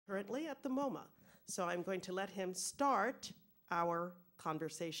currently at the MoMA. So I'm going to let him start our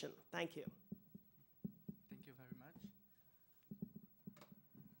conversation. Thank you. Thank you very much.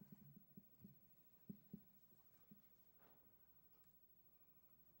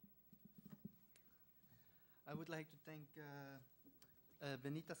 I would like to thank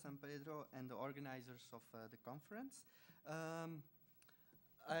Benita San Pedro and the organizers of the conference.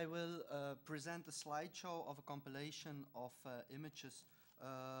 I will present a slideshow of a compilation of images,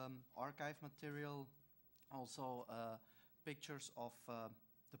 archive material, also pictures of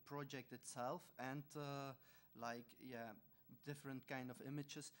the project itself, and different kind of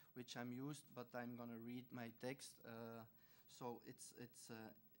images which I'm used, but I'm gonna read my text. So it's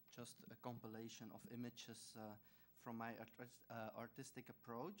just a compilation of images from my artistic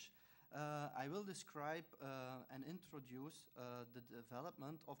approach. I will describe and introduce the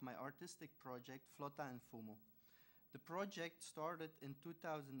development of my artistic project, Flotta and Fumo. The project started in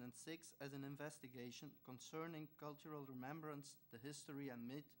 2006 as an investigation concerning cultural remembrance, the history and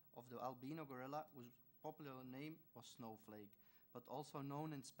myth of the albino gorilla, whose popular name was Snowflake, but also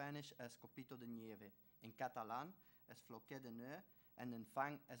known in Spanish as Copito de Nieve, in Catalan as Floquet de Neu, and in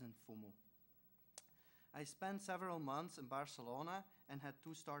Fang as in Fumo. I spent several months in Barcelona and had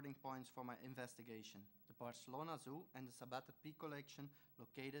two starting points for my investigation: the Barcelona Zoo and the Sabata P collection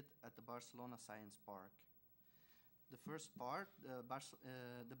located at the Barcelona Science Park. The first part,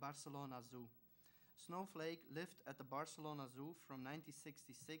 the Barcelona Zoo. Snowflake lived at the Barcelona Zoo from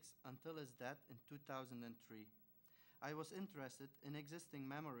 1966 until his death in 2003. I was interested in existing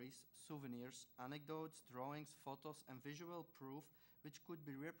memories, souvenirs, anecdotes, drawings, photos, and visual proof which could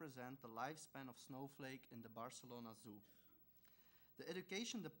be represent the lifespan of Snowflake in the Barcelona Zoo. The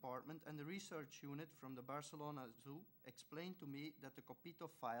education department and the research unit from the Barcelona Zoo explained to me that the Copito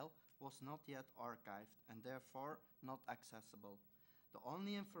file was not yet archived and therefore not accessible. The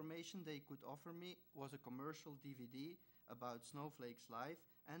only information they could offer me was a commercial DVD about Snowflake's life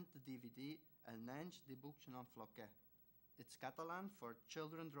and the DVD Un ange débouche en floquet. It's Catalan for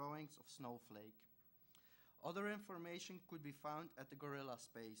children drawings of Snowflake. Other information could be found at the Gorilla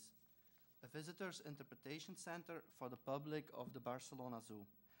Space, a visitor's interpretation center for the public of the Barcelona Zoo.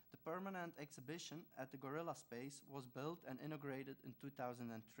 The permanent exhibition at the Gorilla Space was built and inaugurated in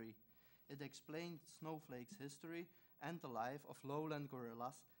 2003. It explained Snowflake's history and the life of lowland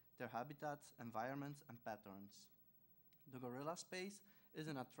gorillas, their habitats, environments, and patterns. The Gorilla Space is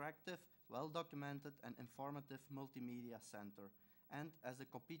an attractive, well-documented, and informative multimedia center, and as the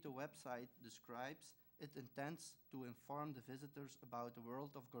Copito website describes, it intends to inform the visitors about the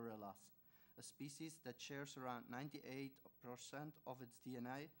world of gorillas, a species that shares around 98% of its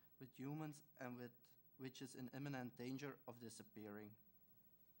DNA with humans and which is in imminent danger of disappearing.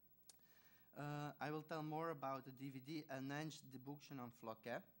 I will tell more about the DVD Un ange débouche en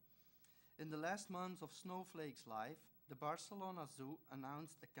floquet. In the last months of Snowflake's life, the Barcelona Zoo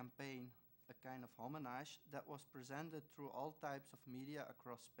announced a campaign, a kind of homage that was presented through all types of media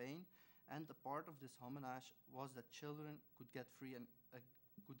across Spain, and a part of this homage was that children could get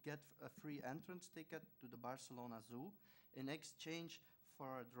a free entrance ticket to the Barcelona Zoo in exchange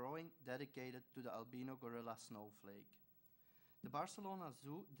for a drawing dedicated to the albino gorilla Snowflake. The Barcelona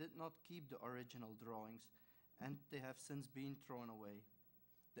Zoo did not keep the original drawings, and they have since been thrown away.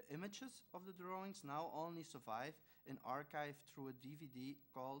 The images of the drawings now only survive in archive through a DVD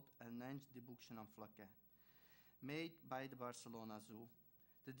called Un ange débouche en floquet, made by the Barcelona Zoo.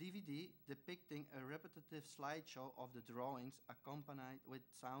 The DVD depicting a repetitive slideshow of the drawings accompanied with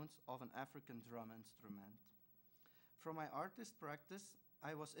sounds of an African drum instrument. From my artist practice,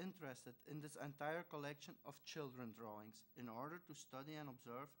 I was interested in this entire collection of children drawings in order to study and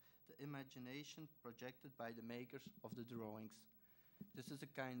observe the imagination projected by the makers of the drawings. This is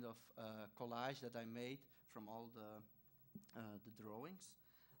a kind of collage that I made from all the drawings.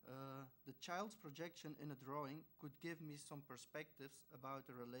 The child's projection in a drawing could give me some perspectives about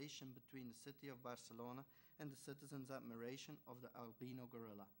the relation between the city of Barcelona and the citizens' admiration of the albino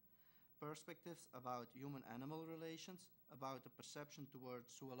gorilla. Perspectives about human-animal relations, about the perception towards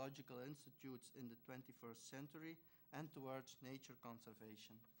zoological institutes in the 21st century, and towards nature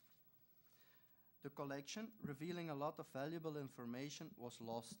conservation. The collection, revealing a lot of valuable information, was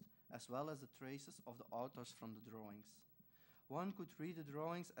lost, as well as the traces of the authors from the drawings. One could read the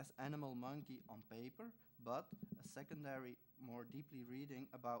drawings as animal monkey on paper, but a secondary, more deeply reading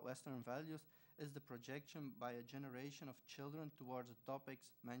about Western values is the projection by a generation of children towards the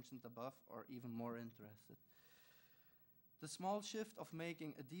topics mentioned above or even more interested. The small shift of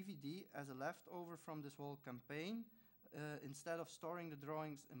making a DVD as a leftover from this whole campaign, instead of storing the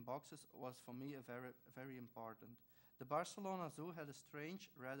drawings in boxes, was for me very important. The Barcelona Zoo had a strange,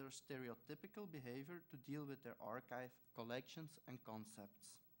 rather stereotypical behavior to deal with their archive, collections, and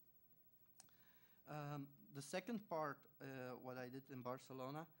concepts. The second part, what I did in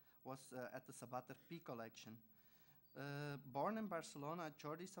Barcelona, was at the Sabater P collection. Born in Barcelona,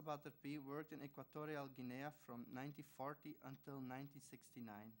 Jordi Sabater P worked in Equatorial Guinea from 1940 until 1969.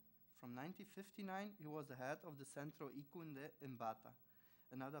 From 1959, he was the head of the Centro Icunde in Bata,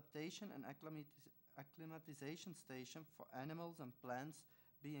 an adaptation and acclimatization station for animals and plants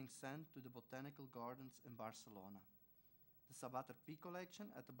being sent to the botanical gardens in Barcelona. The Sabater P collection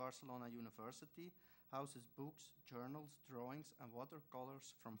at the Barcelona University houses books, journals, drawings, and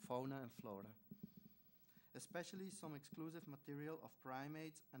watercolors from fauna and flora, especially some exclusive material of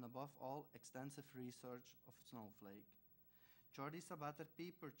primates and above all extensive research of snowflake. Jordi Sabater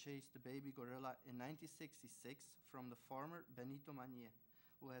P purchased the baby gorilla in 1966 from the farmer Benito Manier,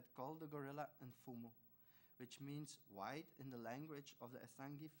 who had called the gorilla Nfumu, which means white in the language of the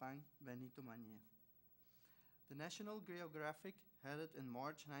Esangi Fang Benito Manier. The National Geographic had it in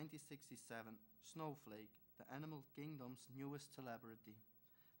March 1967, Snowflake, the animal kingdom's newest celebrity.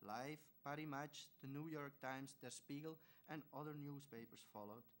 Life, Paris Match, the New York Times, Der Spiegel, and other newspapers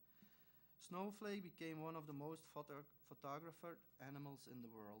followed. Snowflake became one of the most photographed animals in the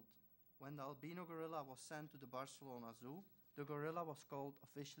world. When the albino gorilla was sent to the Barcelona Zoo, the gorilla was called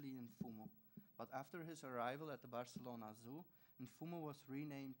officially Nfumu. But after his arrival at the Barcelona Zoo, Nfumu was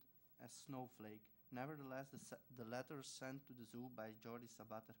renamed as Snowflake. Nevertheless, the letters sent to the zoo by Jordi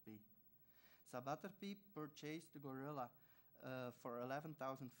Sabater P. Sabater P purchased the gorilla for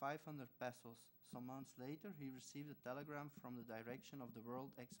 11,500 pesos. Some months later, he received a telegram from the direction of the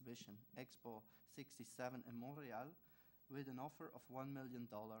World Exhibition, Expo 67 in Montreal, with an offer of $1 million.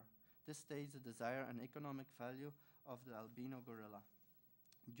 This states the desire and economic value of the albino gorilla.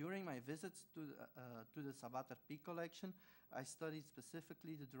 During my visits to the Sabater P collection, I studied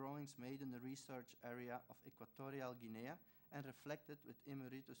specifically the drawings made in the research area of Equatorial Guinea and reflected with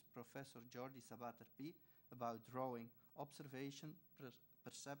Emeritus Professor Jordi Sabater P about drawing, observation,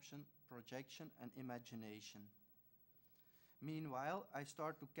 perception, projection, and imagination. Meanwhile, I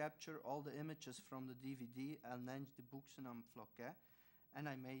start to capture all the images from the DVD Alnenge de Buxenam Floquet, and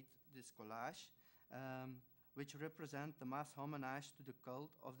I made this collage, which represent the mass homage to the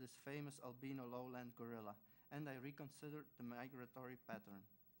cult of this famous albino lowland gorilla, and I reconsidered the migratory pattern.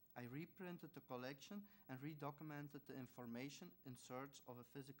 I reprinted the collection and redocumented the information in search of a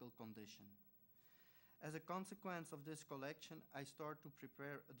physical condition. As a consequence of this collection, I start to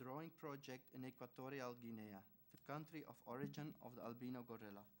prepare a drawing project in Equatorial Guinea, the country of origin of the albino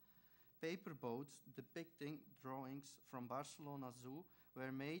gorilla. Paper boats depicting drawings from Barcelona Zoo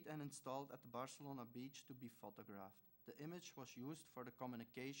were made and installed at the Barcelona beach to be photographed. The image was used for the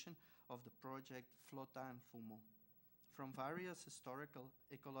communication of the project Flota Nfumu. From various historical,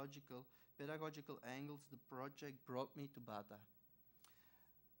 ecological, pedagogical angles, the project brought me to Bata.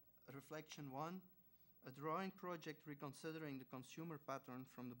 Reflection 1. A drawing project reconsidering the consumer pattern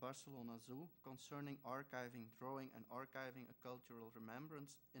from the Barcelona Zoo concerning archiving, drawing, and archiving a cultural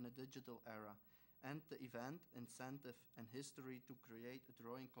remembrance in a digital era, and the event, incentive, and history to create a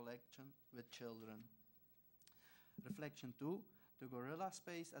drawing collection with children. Reflection 2. The gorilla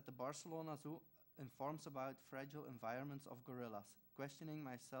space at the Barcelona Zoo informs about fragile environments of gorillas, questioning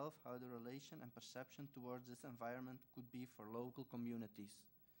myself how the relation and perception towards this environment could be for local communities.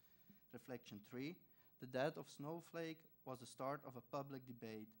 Reflection 3. The death of Snowflake was the start of a public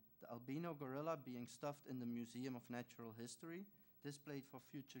debate, the albino gorilla being stuffed in the Museum of Natural History, displayed for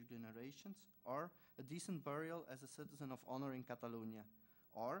future generations, or a decent burial as a citizen of honor in Catalonia,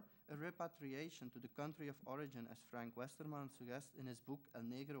 or a repatriation to the country of origin, as Frank Westerman suggests in his book El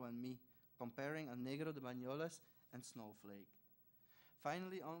Negro and Me, comparing El Negro de Banyoles and Snowflake.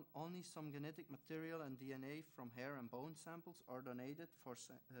 Finally, only some genetic material and DNA from hair and bone samples are donated for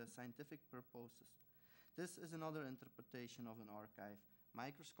scientific purposes. This is another interpretation of an archive.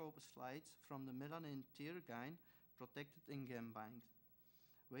 Microscope slides from the melanin Tiergain protected in Gembank,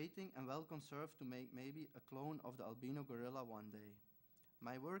 waiting and well conserved to make maybe a clone of the albino gorilla one day.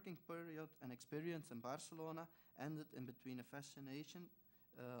 My working period and experience in Barcelona ended in between a fascination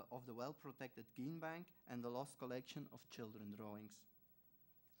of the well-protected Genbank and the lost collection of children drawings.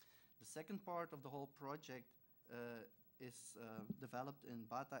 The second part of the whole project is developed in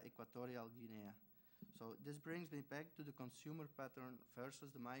Bata, Equatorial Guinea. So this brings me back to the consumer pattern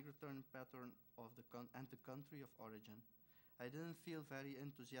versus the migratory pattern of the country of origin. I didn't feel very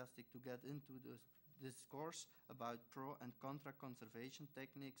enthusiastic to get into this discourse about pro and contra conservation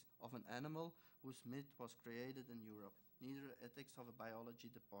techniques of an animal whose myth was created in Europe, neither ethics of a biology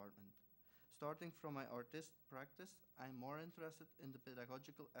department. Starting from my artist practice, I'm more interested in the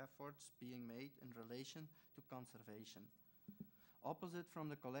pedagogical efforts being made in relation to conservation. Opposite from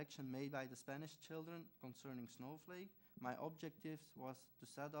the collection made by the Spanish children concerning Snowflake, my objective was to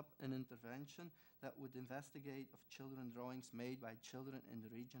set up an intervention that would investigate of children drawings made by children in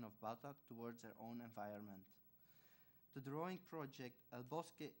the region of Bata towards their own environment. The drawing project El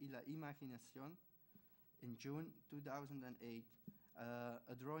Bosque y la Imaginación in June 2008,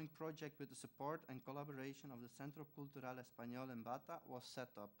 a drawing project with the support and collaboration of the Centro Cultural Español in Bata, was set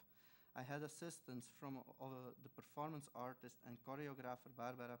up. I had assistance from the performance artist and choreographer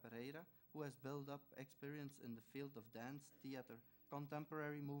Barbara Pereira, who has built up experience in the field of dance, theater,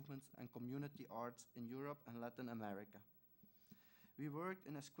 contemporary movements, and community arts in Europe and Latin America. We worked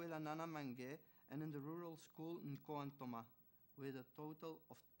in Escuela Nana Mangue and in the rural school in Coantoma, with a total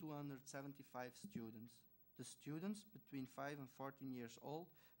of 275 students. The students, between 5 and 14 years old,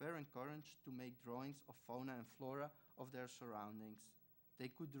 were encouraged to make drawings of fauna and flora of their surroundings. They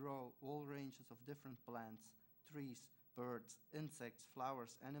could draw all ranges of different plants, trees, birds, insects,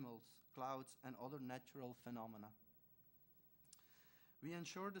 flowers, animals, clouds, and other natural phenomena. We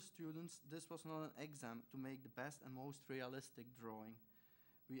ensured the students this was not an exam to make the best and most realistic drawing.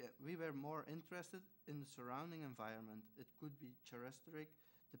 We were more interested in the surrounding environment. It could be characteristic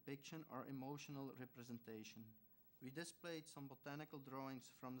depiction or emotional representation. We displayed some botanical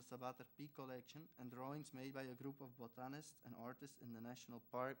drawings from the Sabater P collection and drawings made by a group of botanists and artists in the National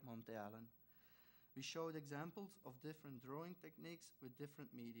Park Monte Allen. We showed examples of different drawing techniques with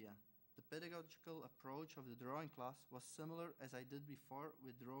different media. The pedagogical approach of the drawing class was similar as I did before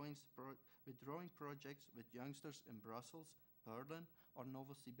with drawing projects with youngsters in Brussels, Berlin, or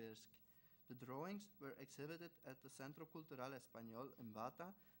Novosibirsk. The drawings were exhibited at the Centro Cultural Español in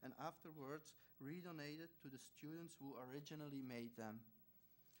Bata and afterwards redonated to the students who originally made them.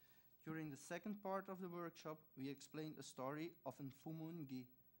 During the second part of the workshop, we explained the story of Nfumungi,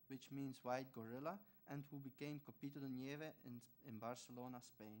 which means white gorilla, and who became Copito de Nieve in Barcelona,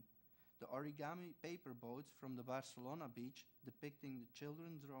 Spain. The origami paper boats from the Barcelona beach depicting the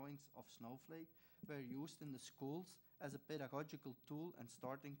children's drawings of Snowflake were used in the schools as a pedagogical tool and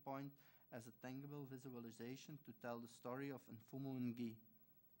starting point as a tangible visualization to tell the story of Nfumungi.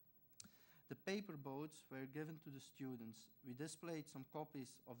 The paper boats were given to the students. We displayed some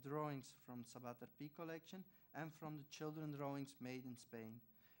copies of drawings from Sabater P collection and from the children drawings made in Spain.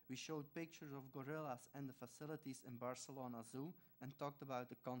 We showed pictures of gorillas and the facilities in Barcelona Zoo and talked about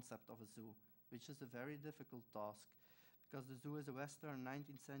the concept of a zoo, which is a very difficult task because the zoo is a Western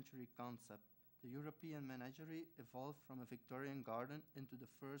 19th century concept. The European menagerie evolved from a Victorian garden into the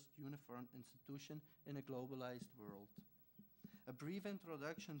first uniform institution in a globalized world. A brief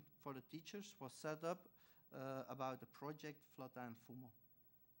introduction for the teachers was set up about the project Flotta and Fumo.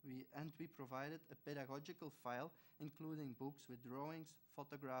 We provided a pedagogical file including books with drawings,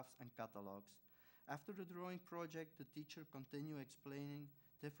 photographs, and catalogs. After the drawing project, the teacher continued explaining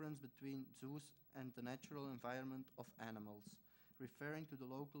difference between zoos and the natural environment of animals, referring to the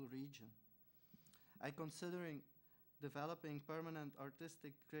local region. I considering developing permanent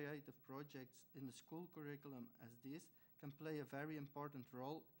artistic creative projects in the school curriculum as these can play a very important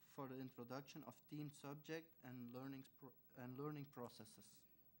role for the introduction of themed subject and learning processes.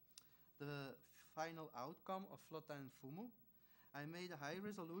 The final outcome of Flotta and Fumu, I made a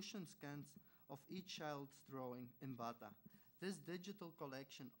high-resolution scans of each child's drawing in Bata. This digital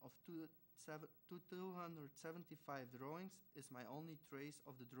collection of 275 drawings is my only trace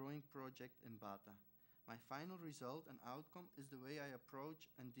of the drawing project in Bata. My final result and outcome is the way I approach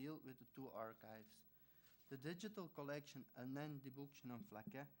and deal with the two archives. The digital collection El Nen Dibuix en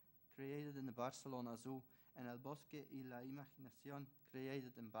Flaque, created in the Barcelona Zoo, and El Bosque y la Imaginación,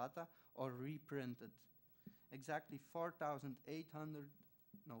 created in Bata, are reprinted. Exactly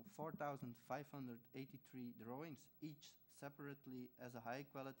 4,583 drawings, each separately as a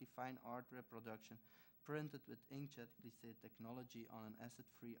high-quality fine art reproduction, printed with inkjet glissé technology on an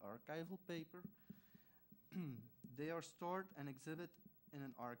acid-free archival paper. They are stored and exhibited in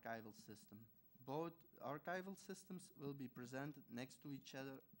an archival system. Both archival systems will be presented next to each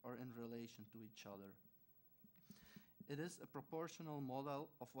other or in relation to each other. It is a proportional model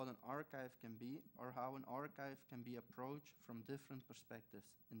of what an archive can be or how an archive can be approached from different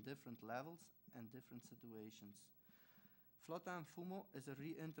perspectives, in different levels and different situations. Flotta and Fumo is a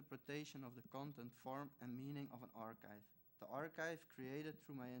reinterpretation of the content, form, and meaning of an archive. The archive created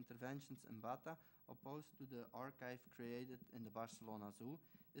through my interventions in Bata, opposed to the archive created in the Barcelona Zoo,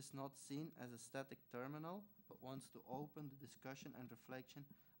 is not seen as a static terminal, but wants to open the discussion and reflection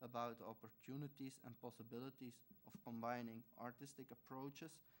about the opportunities and possibilities of combining artistic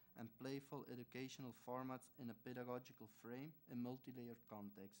approaches and playful educational formats in a pedagogical frame in multi-layered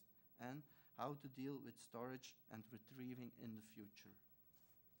context, and how to deal with storage and retrieving in the future.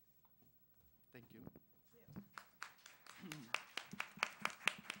 Thank you.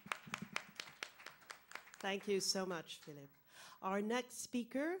 Thank you so much, Philip. Our next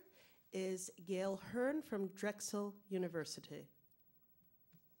speaker is Gail Hearn from Drexel University.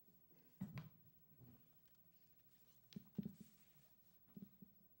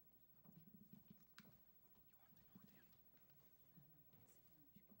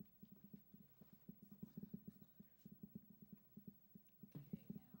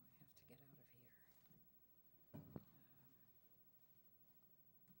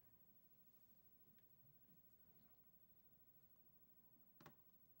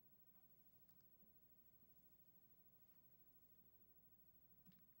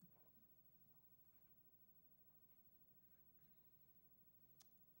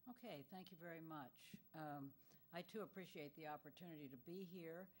 Okay, thank you very much. I too appreciate the opportunity to be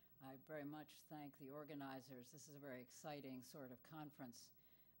here. I very much thank the organizers. This is a very exciting sort of conference,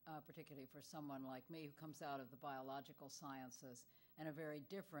 particularly for someone like me who comes out of the biological sciences and a very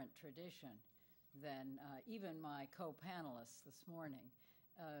different tradition than even my co-panelists this morning.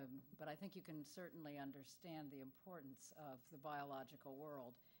 But I think you can certainly understand the importance of the biological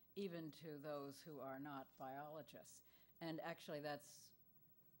world, even to those who are not biologists. And actually, that's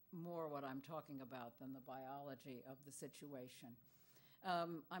more what I'm talking about than the biology of the situation.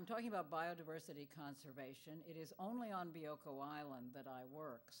 I'm talking about biodiversity conservation. It is only on Bioko Island that I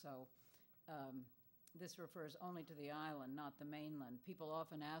work, so this refers only to the island, not the mainland. People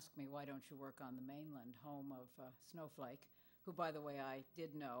often ask me, why don't you work on the mainland, home of Snowflake, who, by the way, I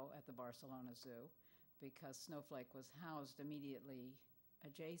did know at the Barcelona Zoo, because Snowflake was housed immediately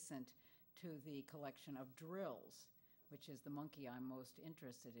adjacent to the collection of drills, which is the monkey I'm most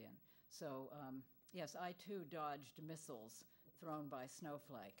interested in. So yes, I too dodged missiles thrown by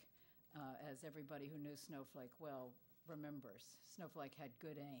Snowflake, as everybody who knew Snowflake well remembers. Snowflake had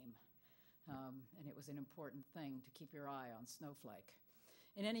good aim, and it was an important thing to keep your eye on Snowflake.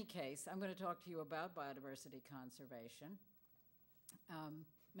 In any case, I'm going to talk to you about biodiversity conservation.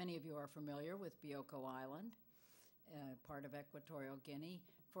 Many of you are familiar with Bioko Island, part of Equatorial Guinea.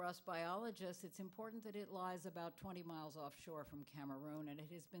 For us biologists, it's important that it lies about 20 miles offshore from Cameroon, and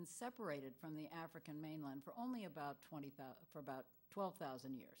it has been separated from the African mainland for only about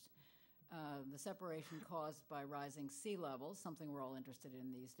 12,000 years. The separation caused by rising sea levels, something we're all interested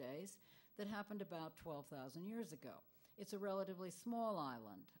in these days, that happened about 12,000 years ago. It's a relatively small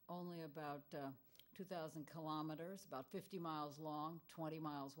island, only about 2,000 kilometers, about 50 miles long, 20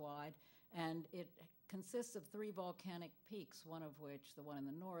 miles wide, and it consists of 3 volcanic peaks, one of which, the one in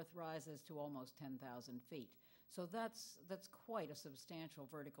the north, rises to almost 10,000 feet. So that's quite a substantial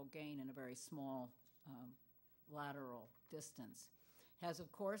vertical gain in a very small lateral distance. Has,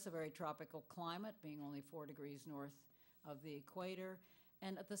 of course, a very tropical climate, being only 4 degrees north of the equator.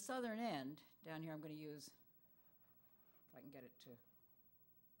 And at the southern end, down here I'm going to use, if I can get it to,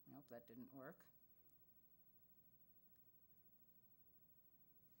 nope, that didn't work.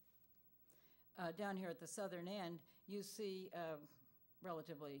 Down here at the southern end, you see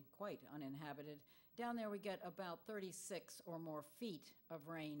relatively quite uninhabited. Down there we get about 36 or more feet of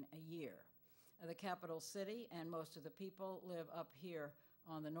rain a year. The capital city and most of the people live up here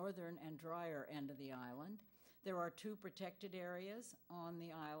on the northern and drier end of the island. There are 2 protected areas on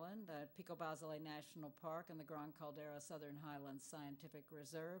the island, Pico Basile National Park and the Gran Caldera Southern Highlands Scientific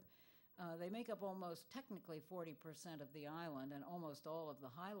Reserve. They make up almost technically 40% of the island and almost all of the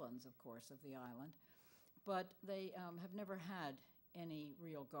highlands, of course, of the island. But they have never had any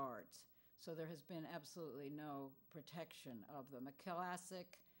real guards. So there has been absolutely no protection of them. A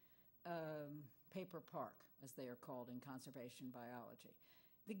classic paper park, as they are called in conservation biology.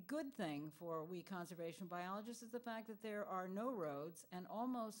 The good thing for we conservation biologists is the fact that there are no roads and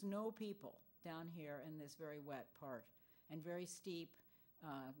almost no people down here in this very wet part and very steep,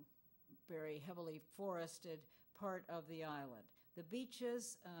 very heavily forested part of the island. The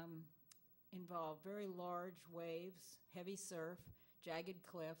beaches involve very large waves, heavy surf, jagged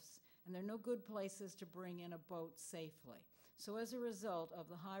cliffs, and there are no good places to bring in a boat safely. So as a result of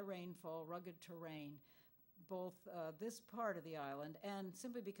the high rainfall, rugged terrain, both this part of the island and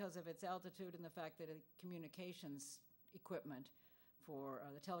simply because of its altitude and the fact that communications equipment for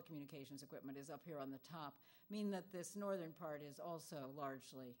the telecommunications equipment is up here on the top, mean that this northern part is also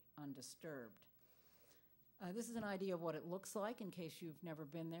largely undisturbed. This is an idea of what it looks like in case you've never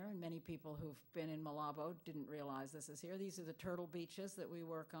been there, and many people who've been in Malabo didn't realize this is here. These are the turtle beaches that we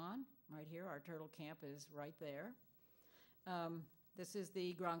work on right here. Our turtle camp is right there. This is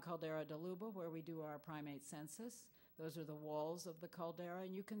the Gran Caldera de Luba, where we do our primate census. Those are the walls of the caldera,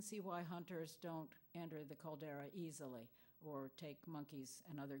 and you can see why hunters don't enter the caldera easily or take monkeys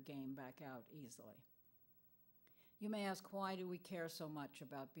and other game back out easily. You may ask, why do we care so much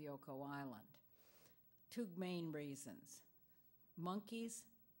about Bioko Island? Two main reasons: monkeys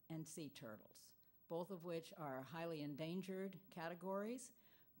and sea turtles, both of which are highly endangered categories,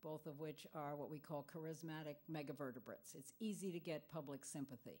 both of which are what we call charismatic megavertebrates. It's easy to get public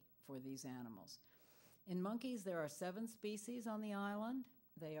sympathy for these animals. In monkeys, there are 7 species on the island.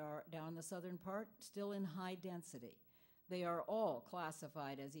 They are, down the southern part, still in high density. They are all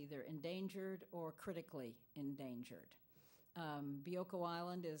classified as either endangered or critically endangered. Bioko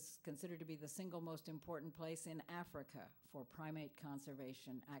Island is considered to be the single most important place in Africa for primate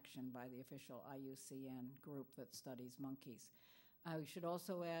conservation action by the official IUCN group that studies monkeys. I should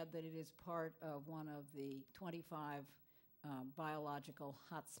also add that it is part of one of the 25 biological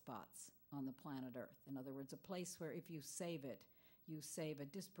hotspots on the planet Earth. In other words, a place where if you save it, you save a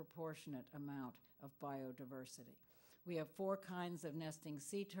disproportionate amount of biodiversity. We have 4 kinds of nesting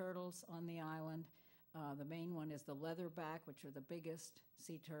sea turtles on the island. The main one is the leatherback, which are the biggest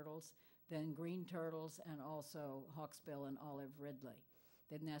sea turtles, then green turtles, and also hawksbill and olive ridley.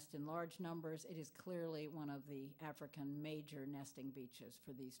 They nest in large numbers. It is clearly one of the African major nesting beaches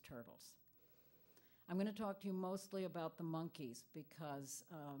for these turtles. I'm going to talk to you mostly about the monkeys because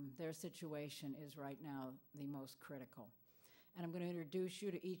their situation is right now the most critical. And I'm going to introduce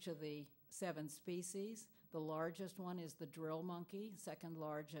you to each of the 7 species. The largest one is the drill monkey, second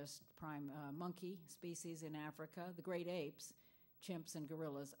largest monkey species in Africa. The great apes, chimps and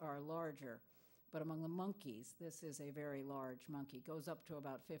gorillas, are larger. But among the monkeys, this is a very large monkey. Goes up to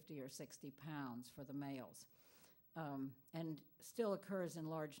about 50 or 60 pounds for the males, and still occurs in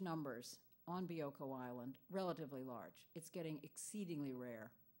large numbers on Bioko Island, relatively large. It's getting exceedingly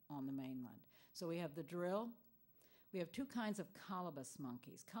rare on the mainland. So we have the drill. We have 2 kinds of colobus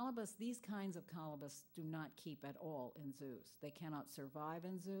monkeys. These kinds of colobus do not keep at all in zoos. They cannot survive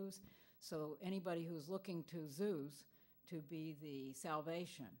in zoos. So anybody who's looking to zoos to be the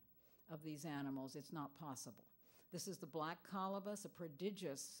salvation of these animals, it's not possible. This is the black colobus, a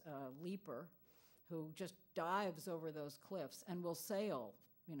prodigious leaper who just dives over those cliffs and will sail,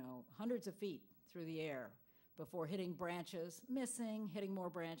 hundreds of feet through the air before hitting branches, missing, hitting more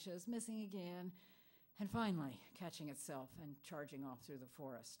branches, missing again, and finally catching itself and charging off through the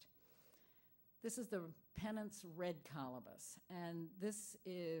forest. This is the Pennant's red colobus, and this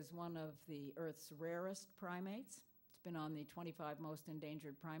is one of the Earth's rarest primates. It's been on the 25 most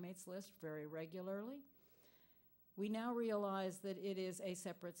endangered primates list very regularly. We now realize that it is a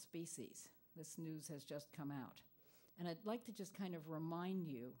separate species. This news has just come out. And I'd like to just kind of remind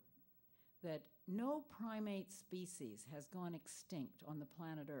you that no primate species has gone extinct on the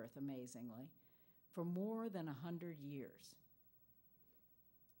planet Earth, amazingly, for more than 100 years.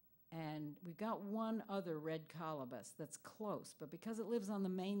 And we've got one other red colobus that's close, but because it lives on the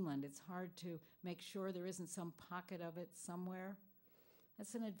mainland, it's hard to make sure there isn't some pocket of it somewhere.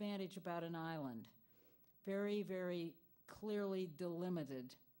 That's an advantage about an island. Very, very clearly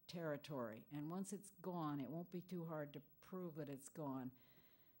delimited territory. And once it's gone, it won't be too hard to prove that it's gone.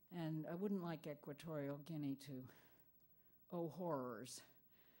 And I wouldn't like Equatorial Guinea to, oh horrors,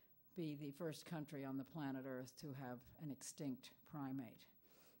 be the first country on the planet Earth to have an extinct primate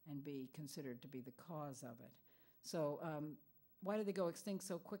and be considered to be the cause of it. So why do they go extinct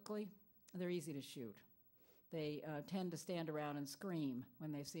so quickly? They're easy to shoot. They tend to stand around and scream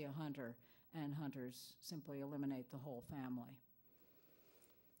when they see a hunter, and hunters simply eliminate the whole family.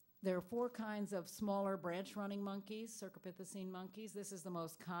 There are 4 kinds of smaller branch-running monkeys, Cercopithecine monkeys. This is the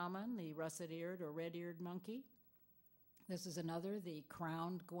most common, the russet-eared or red-eared monkey. This is another, the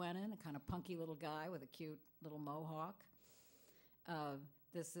crowned guenon, a kind of punky little guy with a cute little mohawk.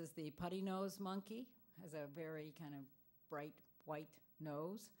 This is the putty-nosed monkey, has a very kind of bright white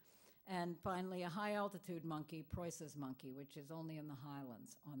nose. And finally, a high-altitude monkey, Preuss's monkey, which is only in the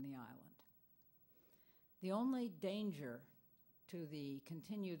highlands on the island. The only danger to the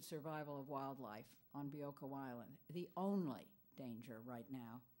continued survival of wildlife on Bioko Island, the only danger right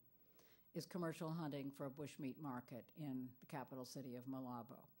now, is commercial hunting for a bushmeat market in the capital city of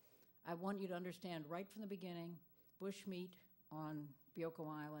Malabo. I want you to understand right from the beginning, bushmeat on Bioko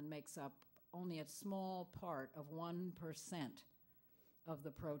Island makes up only a small part of 1% of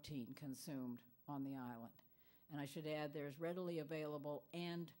the protein consumed on the island. And I should add there's readily available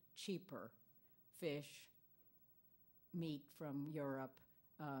and cheaper fish, meat from Europe.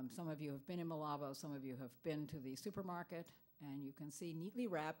 Some of you have been in Malabo, some of you have been to the supermarket, and you can see neatly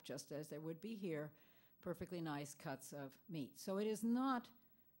wrapped, just as there would be here, perfectly nice cuts of meat. So it is not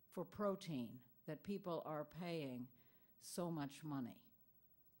for protein that people are paying so much money.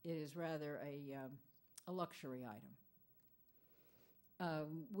 It is rather a luxury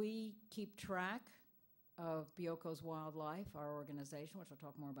item. We keep track of Bioko's wildlife, our organization, which I'll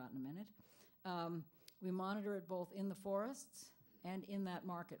talk more about in a minute. We monitor it both in the forests and in that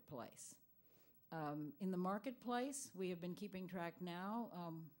marketplace. In the marketplace, we have been keeping track now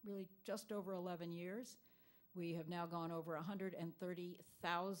really just over 11 years. We have now gone over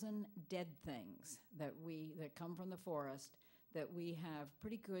 130,000 dead things that come from the forest that we have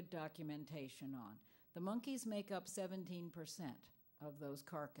pretty good documentation on. The monkeys make up 17% of those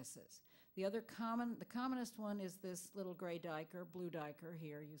carcasses. The commonest one is this little gray duiker, blue duiker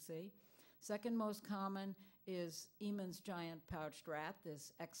here you see. Second most common is Eamon's giant pouched rat,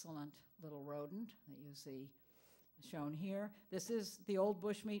 this excellent little rodent that you see shown here. This is the old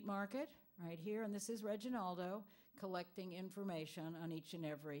bushmeat market right here, and this is Reginaldo collecting information on each and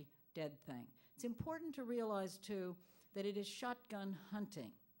every dead thing. It's important to realize, too, that it is shotgun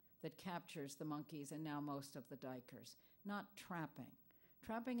hunting that captures the monkeys and now most of the duikers, not trapping.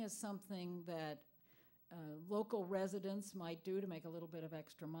 Trapping is something that local residents might do to make a little bit of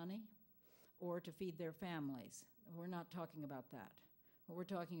extra money or to feed their families. We're not talking about that. What we're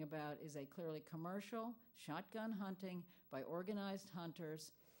talking about is a clearly commercial shotgun hunting by organized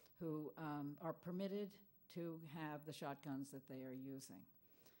hunters who are permitted to have the shotguns that they are using.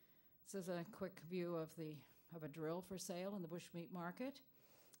 This is a quick view of a drill for sale in the bushmeat market.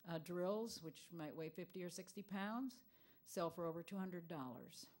 Drills, which might weigh 50 or 60 pounds, sell for over $200.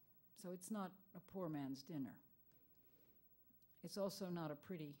 So it's not a poor man's dinner. It's also not a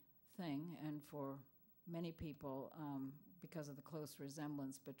pretty thing, and for many people, because of the close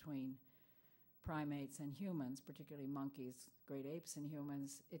resemblance between primates and humans, particularly monkeys, great apes and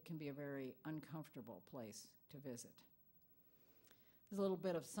humans, it can be a very uncomfortable place to visit. There's a little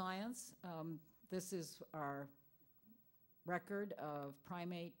bit of science. This is our record of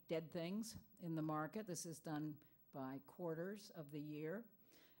primate dead things in the market. This is done by quarters of the year.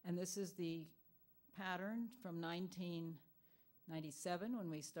 And this is the pattern from 1997, when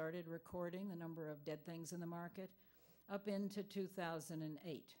we started recording the number of dead things in the market, up into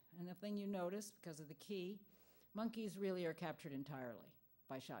 2008. And the thing you notice, because of the key, monkeys really are captured entirely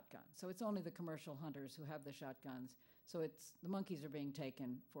by shotguns. So it's only the commercial hunters who have the shotguns. So the monkeys are being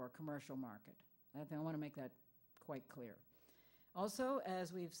taken for a commercial market. I want to make that quite clear. Also,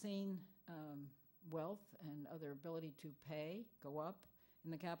 as we've seen wealth and other ability to pay go up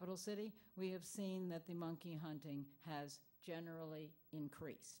in the capital city, we have seen that the monkey hunting has generally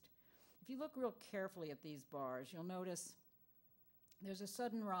increased. If you look real carefully at these bars, you'll notice there's a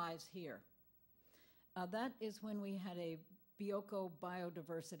sudden rise here. That is when we had a Bioko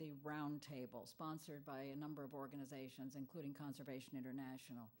Biodiversity Roundtable sponsored by a number of organizations, including Conservation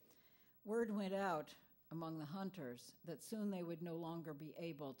International. Word went out among the hunters that soon they would no longer be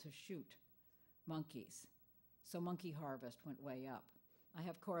able to shoot monkeys. So monkey harvest went way up. I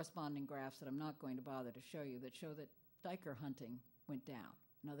have corresponding graphs that I'm not going to bother to show you that show that duiker hunting went down.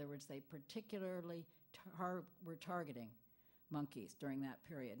 In other words, they particularly were targeting monkeys during that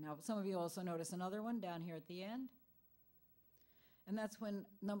period. Now, some of you also notice another one down here at the end. And that's when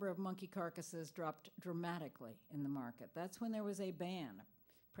number of monkey carcasses dropped dramatically in the market. That's when there was a ban,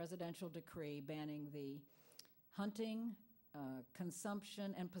 a presidential decree banning the hunting,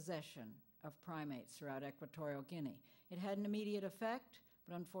 consumption, and possession of primates throughout Equatorial Guinea. It had an immediate effect,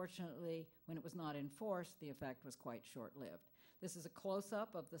 but unfortunately, when it was not enforced, the effect was quite short-lived. This is a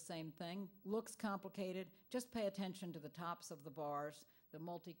close-up of the same thing. Looks complicated. Just pay attention to the tops of the bars. The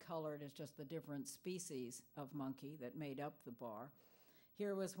multicolored is just the different species of monkey that made up the bar.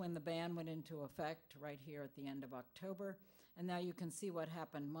 Here was when the ban went into effect, right here at the end of October. And now you can see what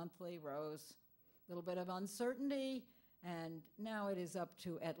happened monthly, rose, a little bit of uncertainty, and now it is up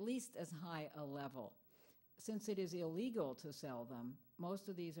to at least as high a level. Since it is illegal to sell them, most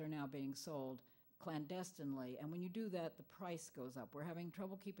of these are now being sold clandestinely, and when you do that, the price goes up. We're having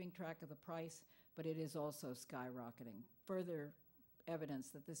trouble keeping track of the price, but it is also skyrocketing. Further evidence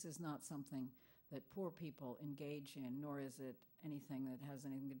that this is not something that poor people engage in, nor is it anything that has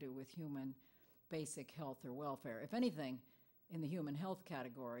anything to do with human basic health or welfare. If anything, in the human health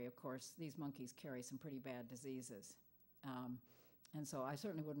category, of course, these monkeys carry some pretty bad diseases. And so I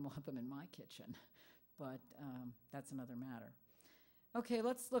certainly wouldn't want them in my kitchen, but that's another matter. Okay,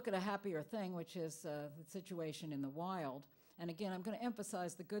 let's look at a happier thing, which is the situation in the wild. And again, I'm going to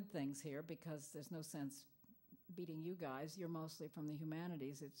emphasize the good things here because there's no sense beating you guys. You're mostly from the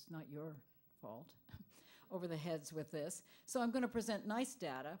humanities. It's not your fault. over the heads with this. So I'm going to present nice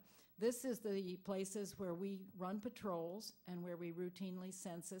data. This is the places where we run patrols and where we routinely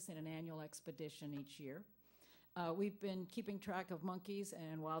census in an annual expedition each year. We've been keeping track of monkeys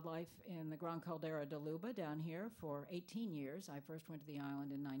and wildlife in the Gran Caldera de Luba down here for 18 years. I first went to the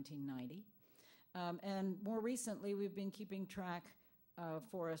island in 1990. And more recently, we've been keeping track of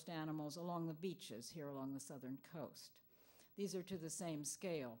forest animals along the beaches here along the southern coast. These are to the same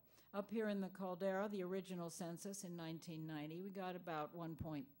scale. Up here in the caldera, the original census in 1990, we got about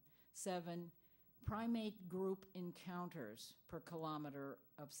 1.7 primate group encounters per kilometer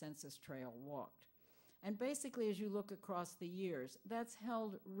of census trail walked. And basically, as you look across the years, that's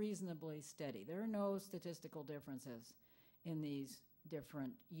held reasonably steady. There are no statistical differences in these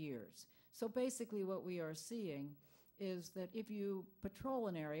different years. So basically what we are seeing is that if you patrol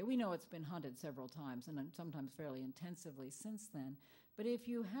an area, we know it's been hunted several times and sometimes fairly intensively since then, but if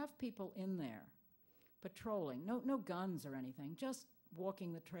you have people in there patrolling, no guns or anything, just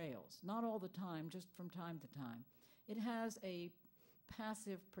walking the trails, not all the time, just from time to time, it has a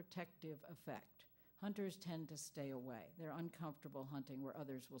passive protective effect. Hunters tend to stay away. They're uncomfortable hunting where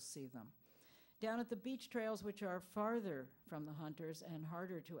others will see them. Down at the beach trails, which are farther from the hunters and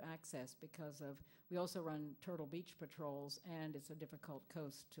harder to access because of, we also run Turtle Beach patrols, and it's a difficult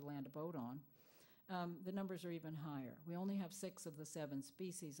coast to land a boat on, the numbers are even higher. We only have 6 of the 7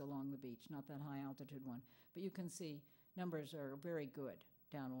 species along the beach, not that high altitude one, but you can see numbers are very good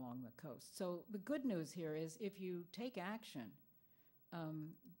down along the coast. So the good news here is if you take action,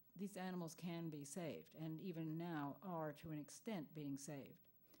 these animals can be saved, and even now are to an extent being saved.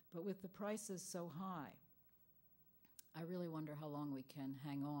 But with the prices so high, I really wonder how long we can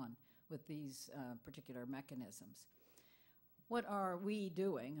hang on with these particular mechanisms. What are we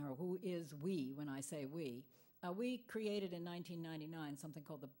doing, or who is we when I say we? We created in 1999 something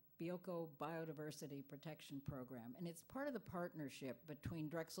called the Bioko Biodiversity Protection Program, and it's part of the partnership between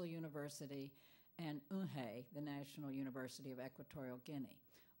Drexel University and UNHE, the National University of Equatorial Guinea.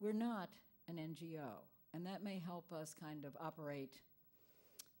 We're not an NGO, and that may help us kind of operate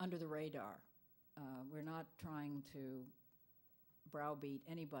under the radar. We're not trying to browbeat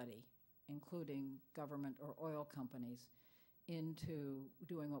anybody, including government or oil companies, into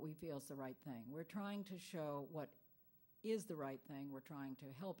doing what we feel is the right thing. We're trying to show what is the right thing. We're trying to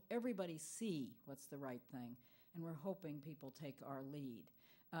help everybody see what's the right thing, and we're hoping people take our lead.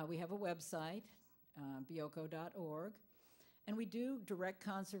 We have a website, bioko.org, and we do direct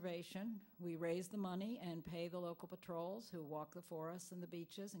conservation. We raise the money and pay the local patrols who walk the forests and the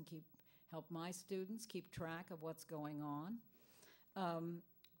beaches and help my students keep track of what's going on.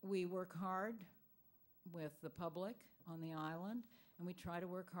 We work hard with the public on the island, and we try to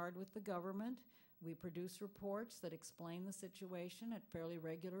work hard with the government. We produce reports that explain the situation at fairly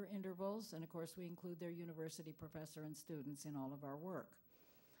regular intervals, and of course we include their university professor and students in all of our work.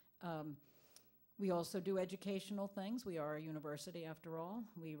 We also do educational things. We are a university after all.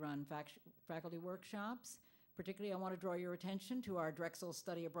 We run faculty workshops. Particularly, I want to draw your attention to our Drexel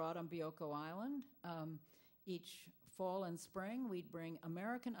Study Abroad on Bioko Island. Each fall and spring, we'd bring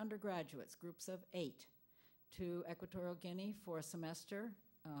American undergraduates, groups of 8, to Equatorial Guinea for a semester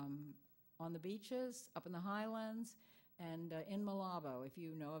on the beaches, up in the highlands, and in Malabo. If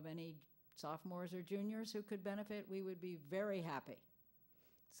you know of any sophomores or juniors who could benefit, we would be very happy.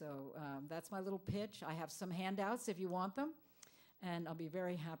 So that's my little pitch. I have some handouts if you want them, and I'll be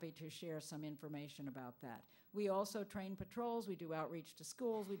very happy to share some information about that. We also train patrols. We do outreach to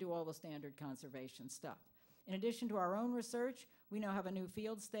schools. We do all the standard conservation stuff. In addition to our own research, we now have a new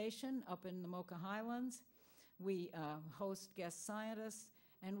field station up in the Mocha Highlands. We host guest scientists,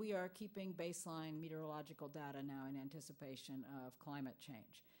 and we are keeping baseline meteorological data now in anticipation of climate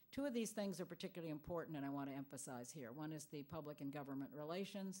change. 2 of these things are particularly important, and I want to emphasize here. One is the public and government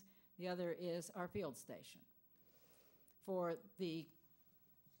relations. The other is our field station. For the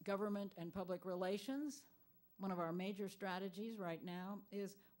government and public relations, one of our major strategies right now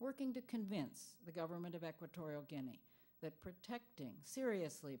is working to convince the government of Equatorial Guinea that protecting,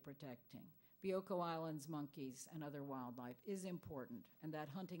 seriously protecting, Bioko Island's monkeys and other wildlife is important, and that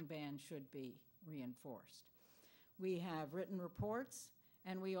hunting ban should be reinforced. We have written reports,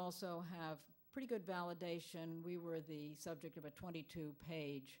 and we also have pretty good validation. We were the subject of a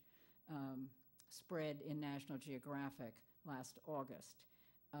 22-page spread in National Geographic last August.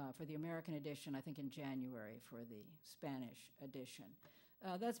 For the American edition, I think in January for the Spanish edition.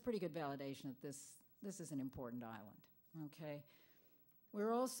 That's pretty good validation that this is an important island, okay?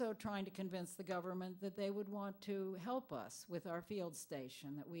 We're also trying to convince the government that they would want to help us with our field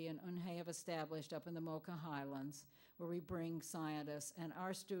station that we in Unhe have established up in the Mocha Highlands, where we bring scientists, and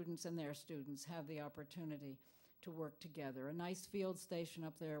our students and their students have the opportunity to work together. A nice field station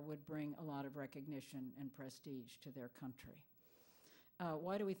up there would bring a lot of recognition and prestige to their country.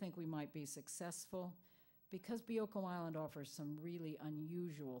 Why do we think we might be successful? Because Bioko Island offers some really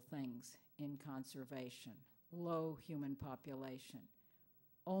unusual things in conservation. Low human population.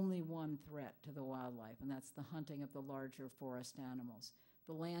 Only one threat to the wildlife, and that's the hunting of the larger forest animals.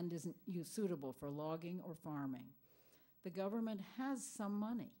 The land isn't suitable for logging or farming. The government has some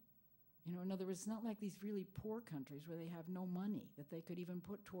money. You know, in other words, it's not like these really poor countries where they have no money that they could even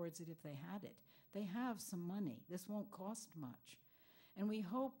put towards it if they had it. They have some money. This won't cost much. And we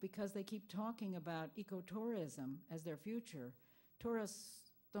hope, because they keep talking about ecotourism as their future,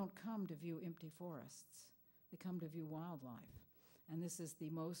 tourists don't come to view empty forests. They come to view wildlife. And this is the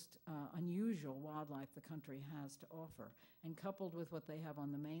most unusual wildlife the country has to offer. And coupled with what they have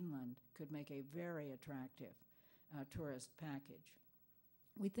on the mainland, could make a very attractive tourist package.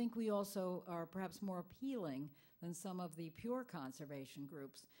 We think we also are perhaps more appealing than some of the pure conservation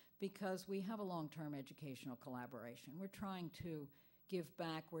groups because we have a long-term educational collaboration. We're trying to give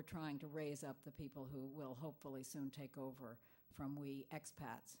back. We're trying to raise up the people who will hopefully soon take over from we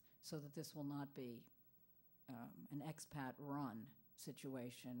expats so that this will not be an expat-run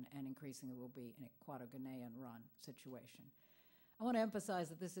situation, and increasingly will be an Equatorial Guinean-run situation. I want to emphasize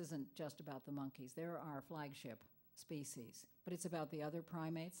that this isn't just about the monkeys. They're our flagship species, but it's about the other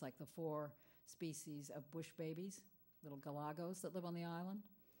primates, like the 4 species of bush babies, little galagos that live on the island.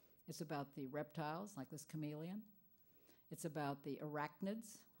 It's about the reptiles, like this chameleon. It's about the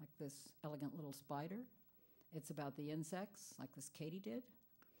arachnids, like this elegant little spider. It's about the insects, like this katydid.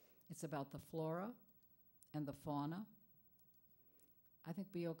 It's about the flora and the fauna. I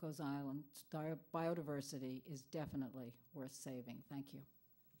think Bioko's Island's biodiversity is definitely worth saving. Thank you.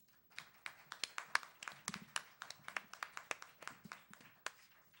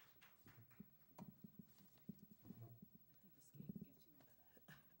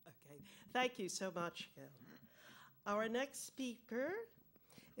 Okay, thank you so much, Gail. Our next speaker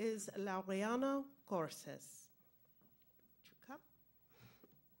is Laureano Corses.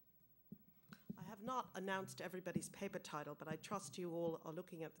 I have not announced everybody's paper title, but I trust you all are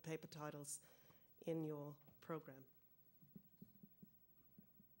looking at the paper titles in your program.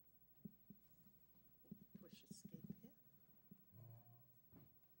 Push escape here.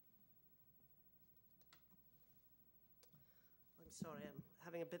 I'm sorry, I'm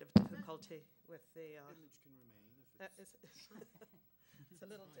having a bit of difficulty with the... image can remain if it's... It's a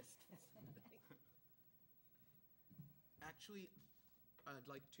little distance. Actually, I'd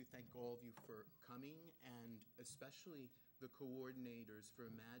like to thank all of you for coming, and especially the coordinators for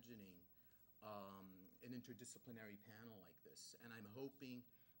imagining an interdisciplinary panel like this. And I'm hoping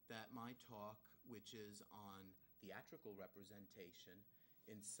that my talk, which is on theatrical representation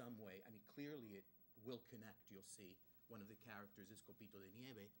in some way, I mean, clearly it will connect, you'll see. One of the characters is Copito de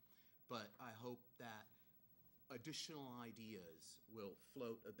Nieve, but I hope that additional ideas will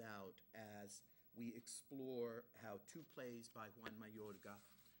float about as we explore how 2 plays by Juan Mayorga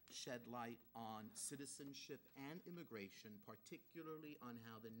shed light on citizenship and immigration, particularly on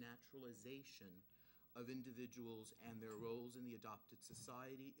how the naturalization of individuals and their roles in the adopted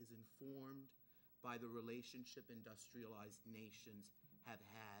society is informed by the relationship industrialized nations have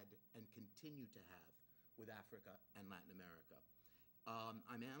had and continue to have with Africa and Latin America.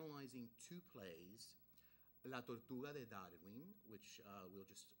 I'm analyzing 2 plays, La Tortuga de Darwin, which we'll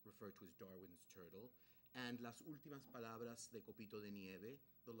just refer to as Darwin's turtle, and Las Últimas Palabras de Copito de Nieve,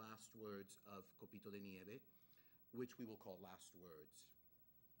 the last words of Copito de Nieve, which we will call Last Words.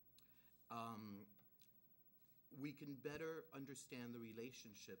 We can better understand the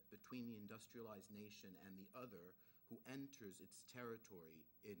relationship between the industrialized nation and the other who enters its territory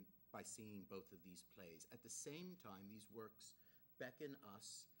by seeing both of these plays. At the same time, these works beckon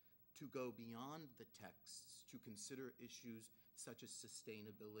us to go beyond the texts, to consider issues such as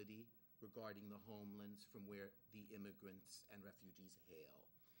sustainability regarding the homelands from where the immigrants and refugees hail.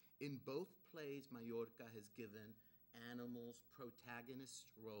 In both plays, Mayorga has given animals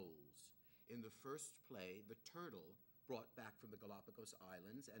protagonist roles. In the first play, the turtle brought back from the Galapagos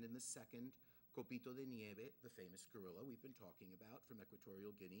Islands, and in the second, Copito de Nieve, the famous gorilla we've been talking about from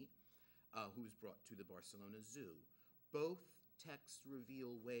Equatorial Guinea, who was brought to the Barcelona Zoo. Both texts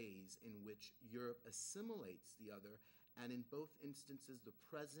reveal ways in which Europe assimilates the other, and in both instances, the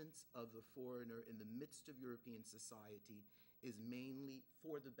presence of the foreigner in the midst of European society is mainly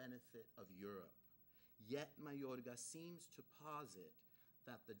for the benefit of Europe. Yet Mayorga seems to posit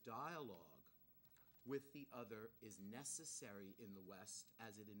that the dialogue with the other is necessary in the West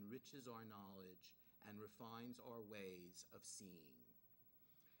as it enriches our knowledge and refines our ways of seeing.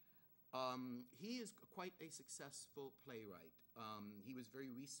 He is quite a successful playwright. He was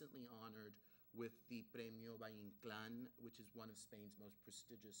very recently honored with the Premio Valle-Inclán, which is one of Spain's most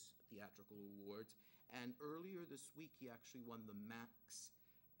prestigious theatrical awards. And earlier this week, he actually won the Max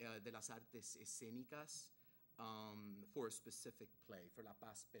de las Artes Escénicas for a specific play, for La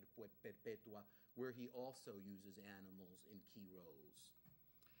Paz Perpetua, where he also uses animals in key roles.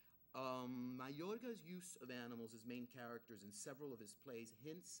 Mayorga's use of animals as main characters in several of his plays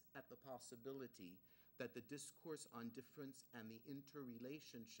hints at the possibility that the discourse on difference and the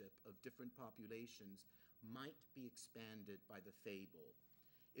interrelationship of different populations might be expanded by the fable.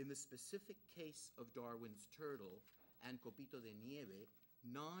 In the specific case of Darwin's turtle and Copito de Nieve,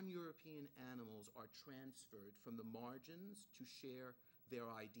 non-European animals are transferred from the margins to share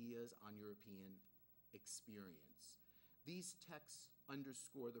their ideas on European experience. These texts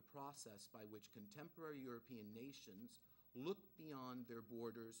underscore the process by which contemporary European nations look beyond their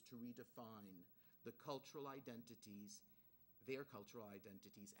borders to redefine their cultural identities,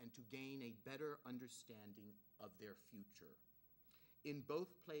 and to gain a better understanding of their future. In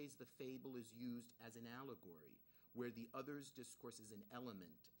both plays, the fable is used as an allegory, where the other's discourse is an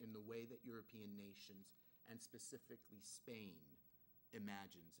element in the way that European nations, and specifically Spain,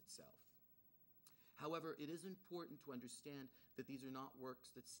 imagines itself. However, it is important to understand that these are not works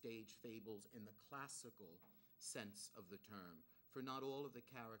that stage fables in the classical sense of the term, for not all of the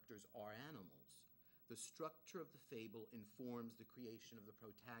characters are animals. The structure of the fable informs the creation of the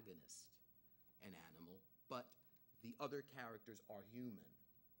protagonist, an animal, but the other characters are human.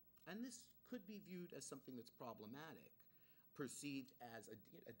 And this could be viewed as something that's problematic, perceived as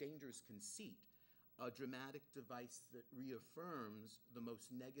a dangerous conceit, a dramatic device that reaffirms the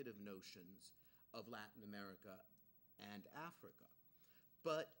most negative notions of Latin America and Africa.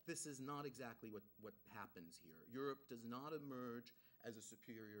 But this is not exactly what happens here. Europe does not emerge as a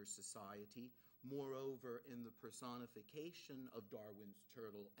superior society. Moreover, in the personification of Darwin's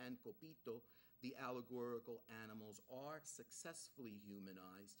turtle and Copito, the allegorical animals are successfully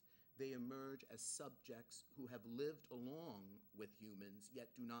humanized. They emerge as subjects who have lived along with humans,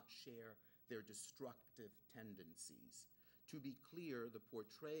 yet do not share their destructive tendencies. To be clear, the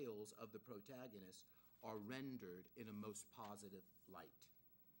portrayals of the protagonists are rendered in a most positive light.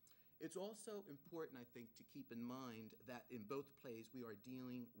 It's also important, I think, to keep in mind that in both plays we are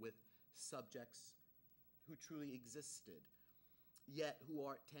dealing with subjects who truly existed, yet who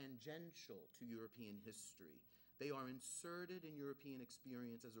are tangential to European history. They are inserted in European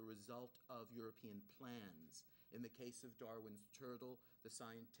experience as a result of European plans. In the case of Darwin's turtle, the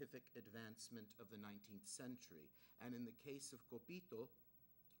scientific advancement of the 19th century. And in the case of Copito,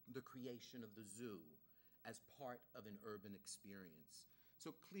 the creation of the zoo as part of an urban experience.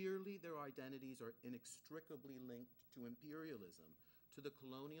 So clearly their identities are inextricably linked to imperialism, to the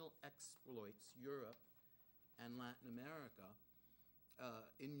colonial exploits Europe and Latin America,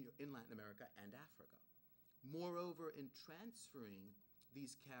 in Latin America and Africa. Moreover, in transferring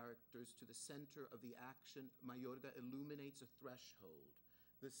these characters to the center of the action, Mayorga illuminates a threshold,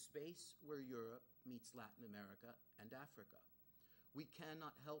 the space where Europe meets Latin America and Africa. We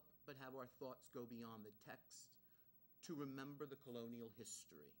cannot help but have our thoughts go beyond the text to remember the colonial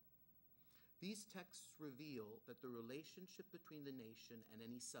history. These texts reveal that the relationship between the nation and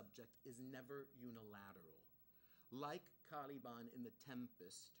any subject is never unilateral. Like Caliban in The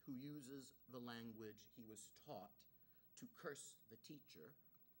Tempest, who uses the language he was taught to curse the teacher,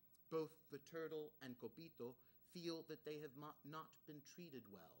 both the turtle and Copito feel that they have not been treated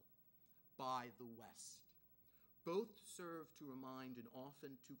well by the West. Both serve to remind an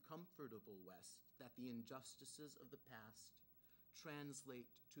often too comfortable West that the injustices of the past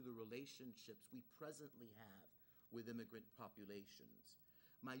translate to the relationships we presently have with immigrant populations.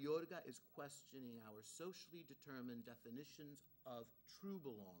 Mayorga is questioning our socially determined definitions of true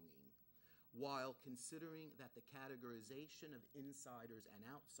belonging, while considering that the categorization of insiders and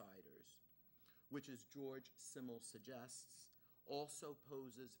outsiders, which, as George Simmel suggests, also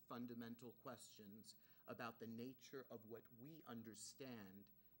poses fundamental questions about the nature of what we understand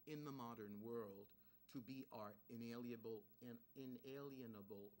in the modern world to be our inalienable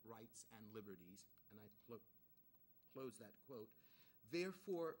rights and liberties. And I close that quote.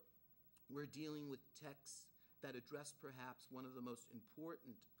 Therefore, we're dealing with texts that address perhaps one of the most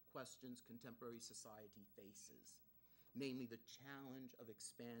important questions contemporary society faces, namely the challenge of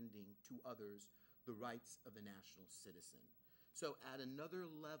expanding to others the rights of the national citizen. So at another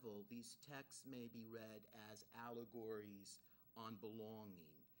level, these texts may be read as allegories on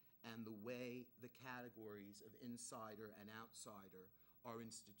belonging and the way the categories of insider and outsider are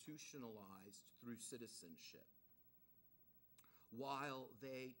institutionalized through citizenship. While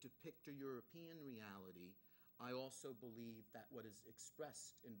they depict a European reality, I also believe that what is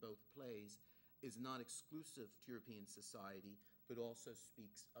expressed in both plays is not exclusive to European society, but also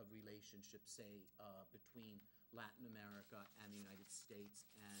speaks of relationships, say, between Latin America and the United States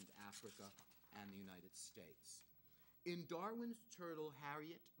and Africa and the United States. In Darwin's turtle,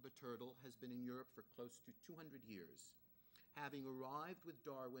 Harriet the turtle has been in Europe for close to 200 years, having arrived with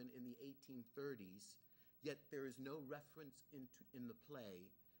Darwin in the 1830s, yet there is no reference in the play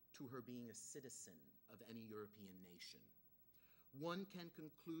to her being a citizen of any European nation. One can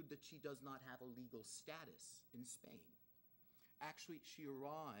conclude that she does not have a legal status in Spain. Actually, she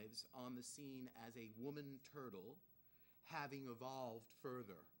arrives on the scene as a woman turtle, having evolved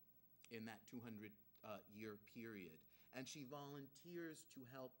further in that 200-year period. And she volunteers to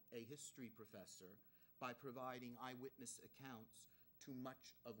help a history professor by providing eyewitness accounts to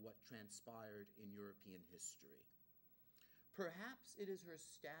much of what transpired in European history. Perhaps it is her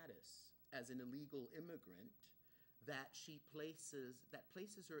status as an illegal immigrant that places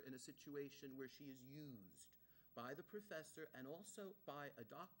her in a situation where she is used by the professor and also by a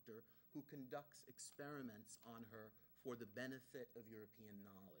doctor who conducts experiments on her for the benefit of European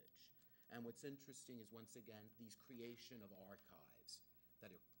knowledge. And what's interesting is, once again, these creation of archives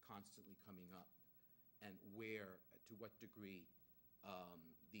that are constantly coming up, and where, to what degree,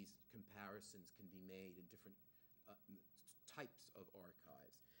 these comparisons can be made in different types of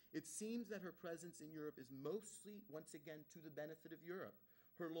archives. It seems that her presence in Europe is mostly, once again, to the benefit of Europe.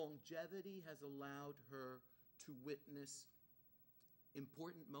 Her longevity has allowed her to witness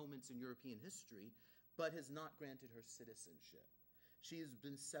important moments in European history, but has not granted her citizenship. She has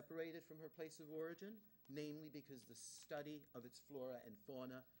been separated from her place of origin, namely because the study of its flora and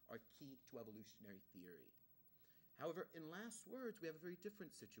fauna are key to evolutionary theory. However, in last words, we have a very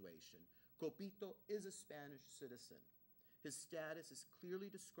different situation. Copito is a Spanish citizen. His status is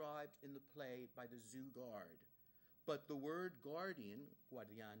clearly described in the play by the zoo guard. But the word guardian,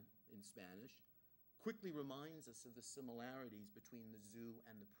 guardian in Spanish, quickly reminds us of the similarities between the zoo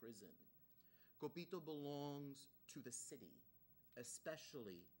and the prison. Copito belongs to the city,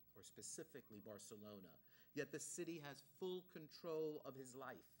 especially or specifically Barcelona, yet the city has full control of his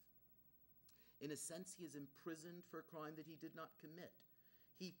life. In a sense, he is imprisoned for a crime that he did not commit.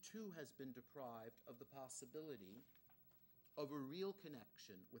 He too has been deprived of the possibility of a real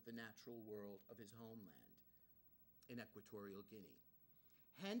connection with the natural world of his homeland in Equatorial Guinea.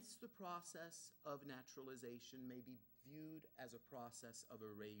 Hence, the process of naturalization may be viewed as a process of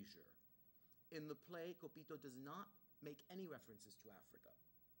erasure. In the play, Copito does not make any references to Africa.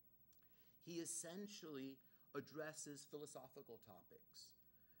 He essentially addresses philosophical topics.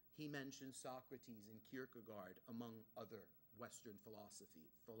 He mentions Socrates and Kierkegaard, among other Western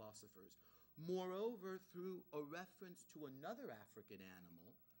philosophers. Moreover, through a reference to another African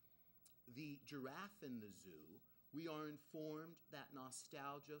animal, the giraffe in the zoo, we are informed that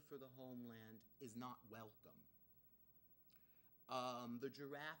nostalgia for the homeland is not welcome. The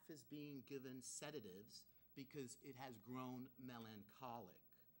giraffe is being given sedatives because it has grown melancholic,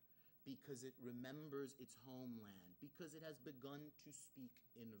 because it remembers its homeland, because it has begun to speak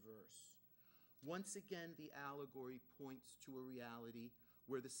in verse. Once again, the allegory points to a reality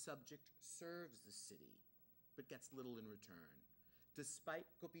where the subject serves the city, but gets little in return. Despite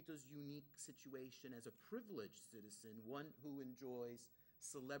Copito's unique situation as a privileged citizen, one who enjoys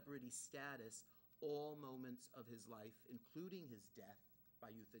celebrity status, all moments of his life, including his death by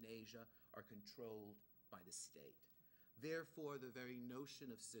euthanasia, are controlled by the state. Therefore, the very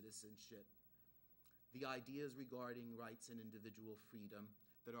notion of citizenship, the ideas regarding rights and individual freedom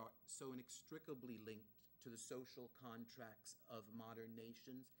that are so inextricably linked to the social contracts of modern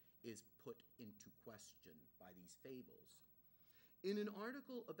nations, is put into question by these fables. In an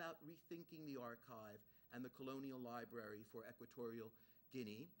article about rethinking the archive and the colonial library for Equatorial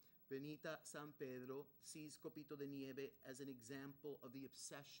Guinea, Benita San Pedro sees Copito de Nieve as an example of the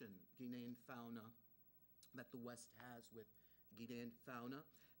obsession Guinean fauna that the West has with Guinean fauna,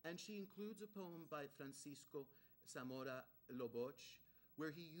 and she includes a poem by Francisco Zamora Loboch,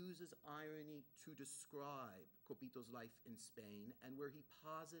 where he uses irony to describe Copito's life in Spain, and where he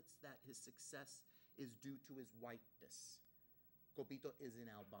posits that his success is due to his whiteness. Copito is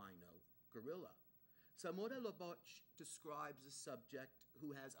an albino gorilla. Zamora Loboch describes a subject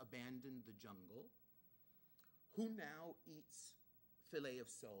who has abandoned the jungle, who now eats filet of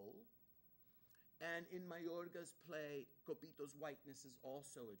sole. And in Mayorga's play, Copito's whiteness is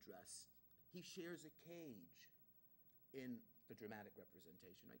also addressed. He shares a cage in the dramatic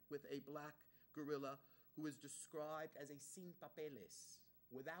representation, right, with a black gorilla who is described as a sin papeles,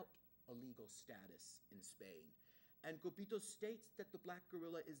 without a legal status in Spain. And Copito states that the black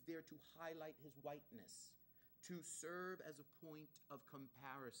gorilla is there to highlight his whiteness, to serve as a point of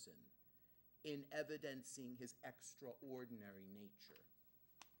comparison in evidencing his extraordinary nature.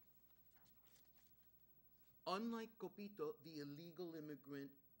 Unlike Copito, the illegal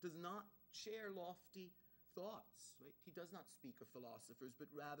immigrant does not share lofty thoughts, right? He does not speak of philosophers, but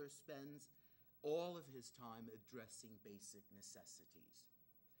rather spends all of his time addressing basic necessities.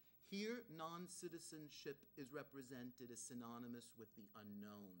 Here, non-citizenship is represented as synonymous with the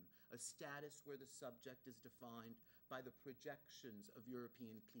unknown, a status where the subject is defined by the projections of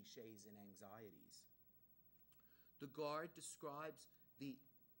European cliches and anxieties. The Guard describes the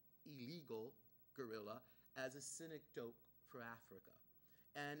illegal gorilla as a synecdoche for Africa,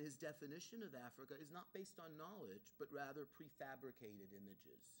 and his definition of Africa is not based on knowledge, but rather prefabricated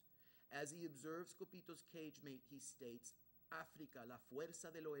images. As he observes Copito's cage mate, he states, África, la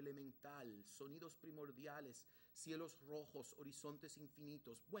fuerza de lo elemental, sonidos primordiales, cielos rojos, horizontes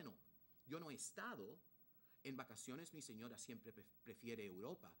infinitos. Bueno, yo no he estado. En vacaciones mi señora siempre prefiere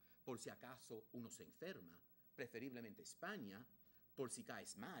Europa, por si acaso uno se enferma, preferiblemente España, por si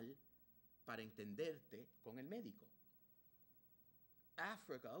caes mal, para entenderte con el médico.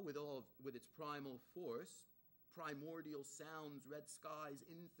 Africa, with its primal force, primordial sounds, red skies,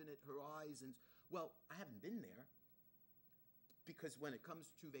 infinite horizons, well, I haven't been there, because when it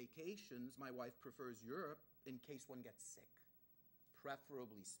comes to vacations, my wife prefers Europe in case one gets sick,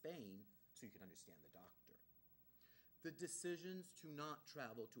 preferably Spain, so you can understand the doctor. The decisions to not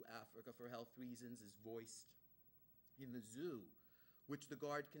travel to Africa for health reasons is voiced in the zoo, which the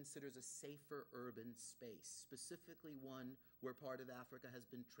Guard considers a safer urban space, specifically one where part of Africa has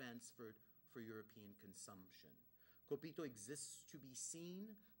been transferred for European consumption. Copito exists to be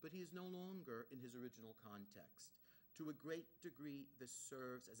seen, but he is no longer in his original context. To a great degree, this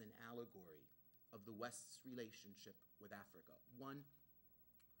serves as an allegory of the West's relationship with Africa, one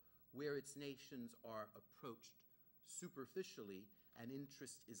where its nations are approached superficially and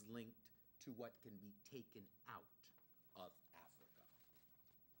interest is linked to what can be taken out of Africa.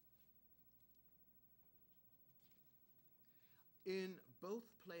 In both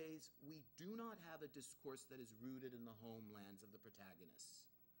plays, we do not have a discourse that is rooted in the homelands of the protagonists.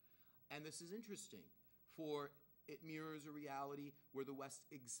 And this is interesting, for it mirrors a reality where the West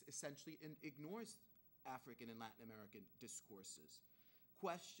essentially ignores African and Latin American discourses.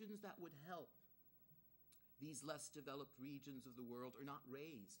 Questions that would help these less developed regions of the world are not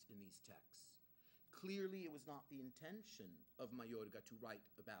raised in these texts. Clearly, it was not the intention of Mayorga to write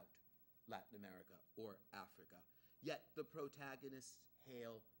about Latin America or Africa, yet the protagonists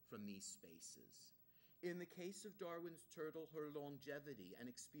hail from these spaces. In the case of Darwin's turtle, her longevity and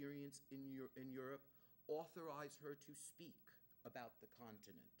experience in Europe authorize her to speak about the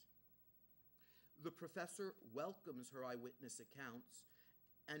continent. The professor welcomes her eyewitness accounts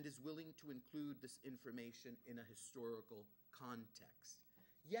and is willing to include this information in a historical context.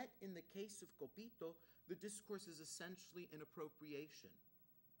 Yet, in the case of Copito, the discourse is essentially an appropriation,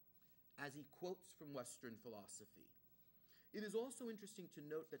 as he quotes from Western philosophy. It is also interesting to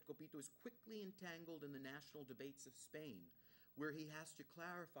note that Copito is quickly entangled in the national debates of Spain, where he has to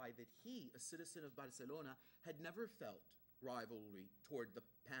clarify that he, a citizen of Barcelona, had never felt rivalry toward the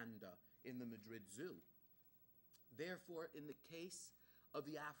panda in the Madrid Zoo. Therefore, in the case of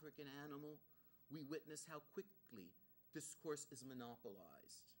the African animal, we witness how quickly discourse is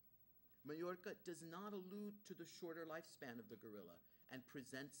monopolized. Mayorga does not allude to the shorter lifespan of the gorilla and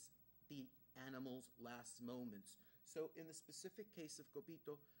presents the animal's last moments. So in the specific case of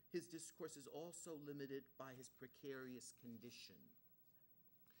Copito, his discourse is also limited by his precarious condition.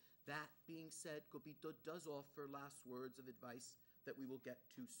 That being said, Copito does offer last words of advice that we will get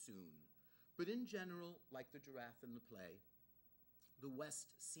to soon. But in general, like the giraffe in the play, the West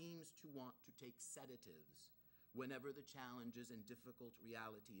seems to want to take sedatives whenever the challenges and difficult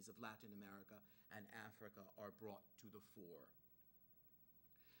realities of Latin America and Africa are brought to the fore.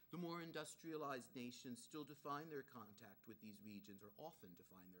 The more industrialized nations still define their contact with these regions, or often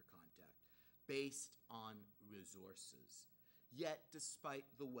define their contact, based on resources. Yet, despite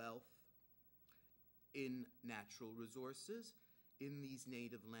the wealth in natural resources in these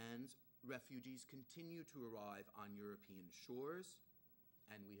native lands, refugees continue to arrive on European shores,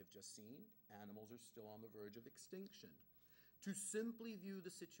 and we have just seen animals are still on the verge of extinction. To simply view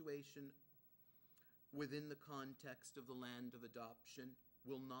the situation within the context of the land of adoption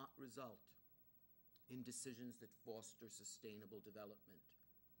will not result in decisions that foster sustainable development.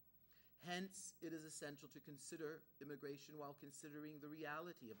 Hence, it is essential to consider immigration while considering the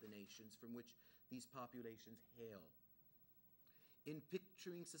reality of the nations from which these populations hail. In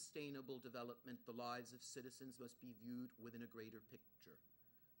picturing sustainable development, the lives of citizens must be viewed within a greater picture.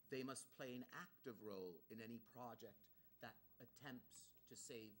 They must play an active role in any project that attempts to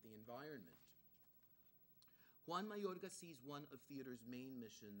save the environment. Juan Mayorga sees one of theater's main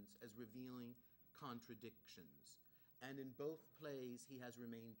missions as revealing contradictions, and in both plays he has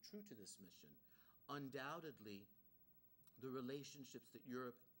remained true to this mission. Undoubtedly, the relationships that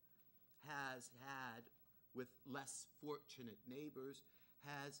Europe has had with less fortunate neighbors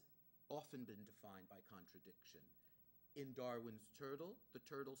has often been defined by contradiction. In Darwin's Turtle, the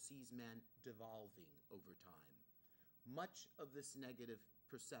turtle sees man devolving over time. Much of this negative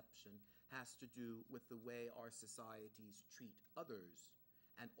perception has to do with the way our societies treat others,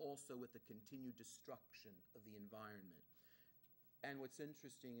 and also with the continued destruction of the environment. And what's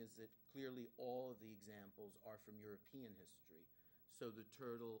interesting is that clearly all of the examples are from European history. So the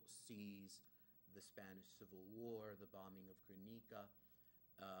turtle sees the Spanish Civil War, the bombing of Guernica,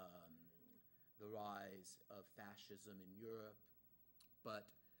 the rise of fascism in Europe,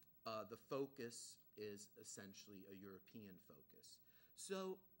 but the focus is essentially a European focus.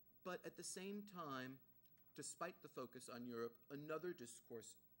 So, but at the same time, despite the focus on Europe, another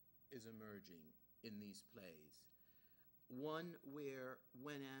discourse is emerging in these plays. One where,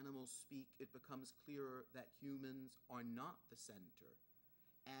 when animals speak, it becomes clearer that humans are not the center,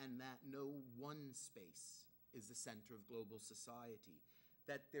 and that no one space is the center of global society,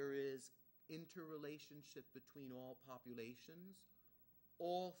 that there is interrelationship between all populations,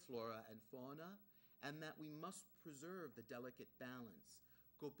 all flora and fauna, and that we must preserve the delicate balance.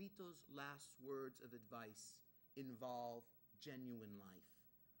 Copito's last words of advice involve genuine life.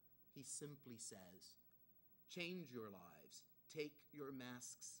 He simply says, change your lives, take your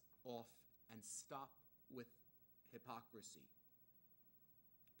masks off, and stop with hypocrisy.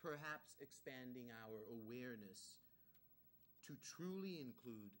 Perhaps expanding our awareness to truly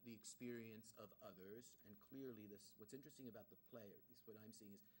include the experience of others, and clearly this, what's interesting about the play, or at least what I'm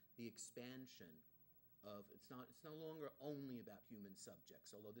seeing, is the expansion of, it's no longer only about human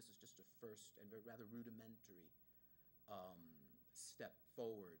subjects, although this is just a first and rather rudimentary step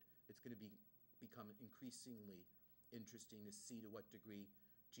forward. It's going to become increasingly interesting to see to what degree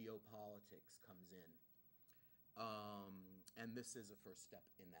geopolitics comes in. And this is a first step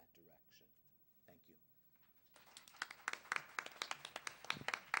in that direction. Thank you.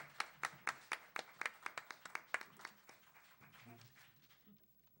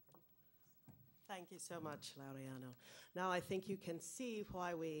 Thank you so much, Laureano. Now I think you can see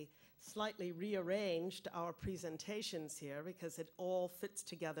why we slightly rearranged our presentations here, because it all fits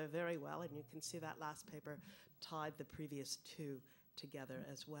together very well, and you can see that last paper tied the previous two together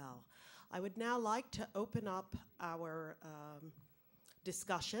as well. I would now like to open up our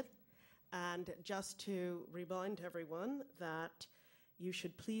discussion, and just to remind everyone that you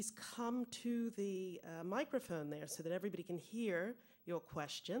should please come to the microphone there so that everybody can hear your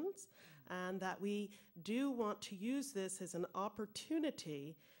questions, and that we do want to use this as an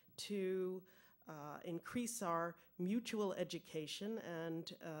opportunity to increase our mutual education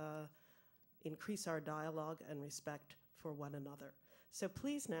and increase our dialogue and respect for one another. So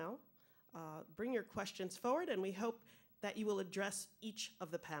please now bring your questions forward, and we hope that you will address each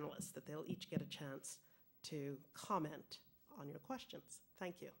of the panelists, that they'll each get a chance to comment on your questions.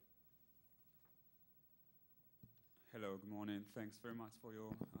 Thank you. Hello, good morning. Thanks very much for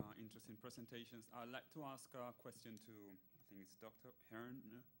your interesting presentations. I'd like to ask a question to, I think it's Dr. Hearn.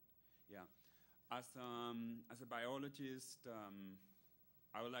 Yeah. As a biologist,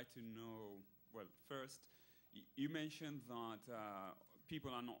 I would like to know, well, first, you mentioned that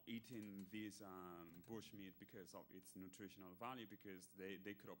people are not eating this bush meat because of its nutritional value, because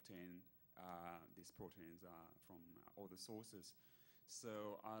they could obtain these proteins from other sources.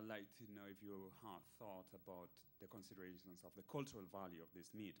 So I'd like to know if you have thought about the considerations of the cultural value of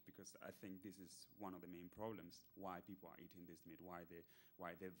this meat, because I think this is one of the main problems, why people are eating this meat, why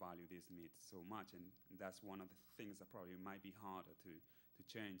they value this meat so much. And that's one of the things that probably might be harder to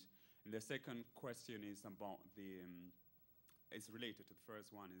change. And the second question is about the, it's related to the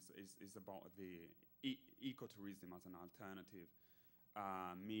first one, is about the ecotourism as an alternative.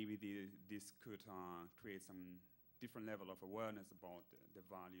 Maybe this could create some different level of awareness about the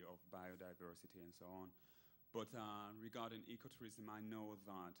value of biodiversity and so on. But regarding ecotourism, I know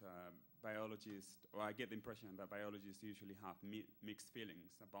that biologists, or I get the impression that biologists usually have mixed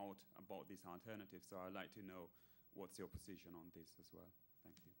feelings about this alternative. So I'd like to know what's your position on this as well.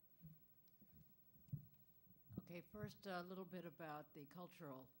 Thank you. Okay, first a little bit about the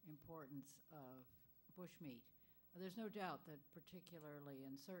cultural importance of bushmeat. There's no doubt that particularly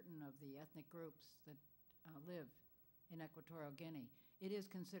in certain of the ethnic groups that live in Equatorial Guinea, it is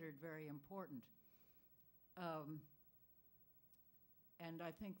considered very important. And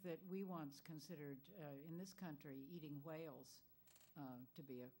I think that we once considered in this country eating whales to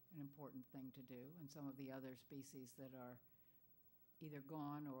be an important thing to do, and some of the other species that are either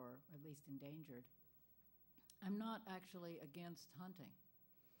gone or at least endangered. I'm not actually against hunting.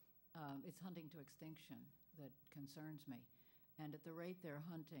 It's hunting to extinction that concerns me. And at the rate they're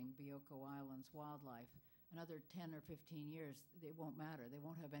hunting Bioko Island's wildlife, another 10 or 15 years, it won't matter. They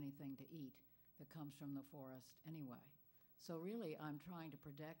won't have anything to eat that comes from the forest anyway. So really, I'm trying to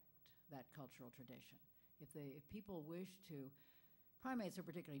protect that cultural tradition. If people wish to, primates are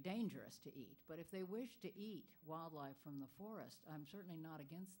particularly dangerous to eat, but if they wish to eat wildlife from the forest, I'm certainly not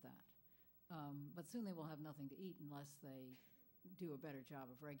against that. But soon they will have nothing to eat unless they do a better job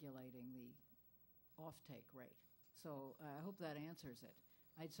of regulating the offtake rate. So I hope that answers it.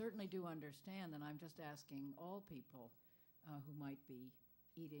 I certainly do understand that I'm just asking all people who might be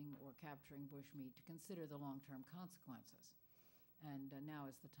eating or capturing bushmeat to consider the long-term consequences. And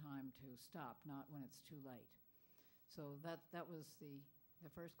now is the time to stop, not when it's too late. So that was the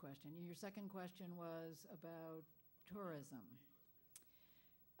first question. Your second question was about tourism.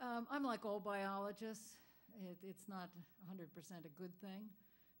 I'm like all biologists. It's not 100% a good thing,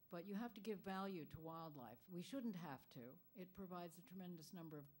 but you have to give value to wildlife. We shouldn't have to. It provides a tremendous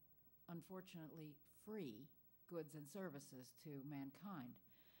number of, unfortunately, free goods and services to mankind.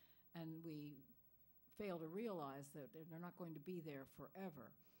 And we fail to realize that they're not going to be there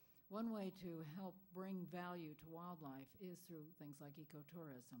forever. One way to help bring value to wildlife is through things like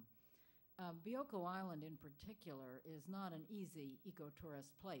ecotourism. Bioko Island in particular is not an easy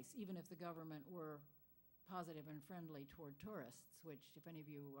ecotourist place, even if the government were positive and friendly toward tourists, which if any of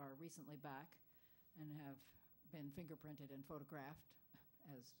you are recently back and have been fingerprinted and photographed,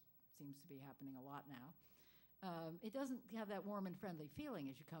 as seems to be happening a lot now, it doesn't have that warm and friendly feeling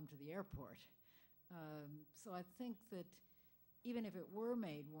as you come to the airport. So I think that even if it were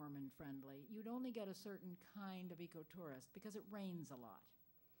made warm and friendly, you'd only get a certain kind of ecotourist because it rains a lot.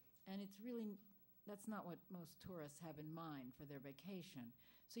 And it's really, that's not what most tourists have in mind for their vacation.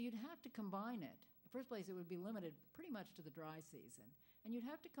 So you'd have to combine it. In the first place, it would be limited pretty much to the dry season. And you'd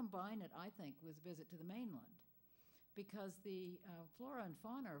have to combine it, I think, with a visit to the mainland, because the flora and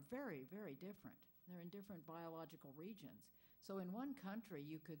fauna are very, very different. They're in different biological regions. So in one country,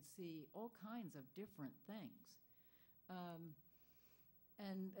 you could see all kinds of different things.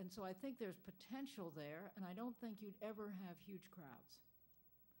 And so I think there's potential there, and I don't think you'd ever have huge crowds.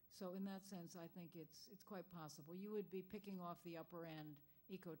 So in that sense, I think it's quite possible. You would be picking off the upper-end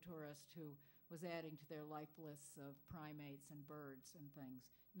ecotourist who was adding to their life lists of primates and birds and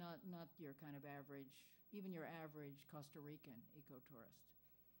things, not your kind of average, even your average Costa Rican ecotourist.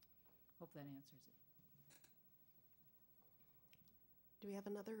 Hope that answers it. Do we have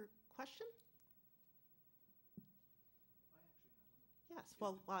another question? Yes,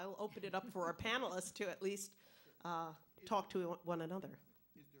 well, I'll open it up for our panelists to at least talk to one another.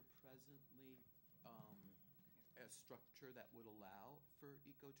 Is there presently a structure that would allow for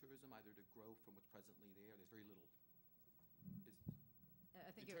ecotourism, either to grow from what's presently there? There's very little.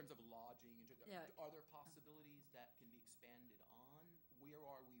 I think in terms of lodging, yeah. Are there possibilities that can be expanded on? Where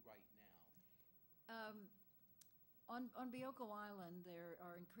are we right now? On Bioko Island, there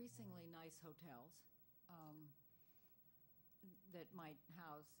are increasingly nice hotels that might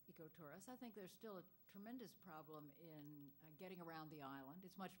house ecotourists. I think there's still a tremendous problem in getting around the island.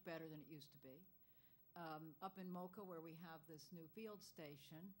 It's much better than it used to be. Up in Mocha, where we have this new field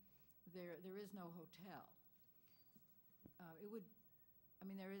station, there is no hotel.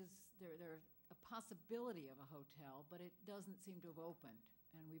 There's a possibility of a hotel, but it doesn't seem to have opened,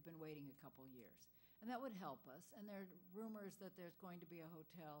 and we've been waiting a couple years. And that would help us. And there are rumors that there's going to be a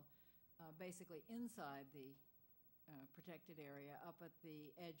hotel basically inside the protected area up at the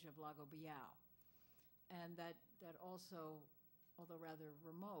edge of Lago Biao. And that also, although rather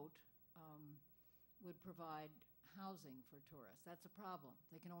remote, would provide housing for tourists. That's a problem.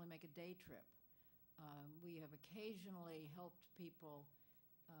 They can only make a day trip. We have occasionally helped people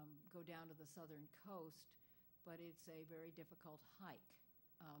go down to the southern coast, but it's a very difficult hike.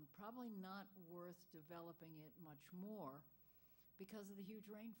 Probably not worth developing it much more because of the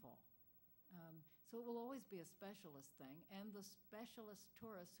huge rainfall. So it will always be a specialist thing, and the specialist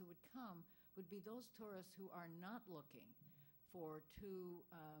tourists who would come would be those tourists who are not looking for too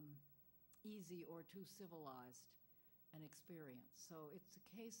easy or too civilized an experience. So it's a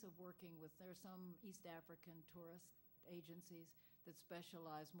case of working with, there are some East African tourist agencies that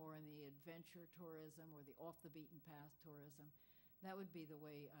specialize more in the adventure tourism or the off-the-beaten-path tourism. That would be the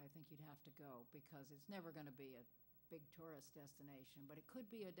way I think you'd have to go, because it's never going to be a big tourist destination, but it could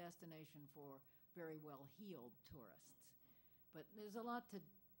be a destination for very well-heeled tourists. But there's a lot to,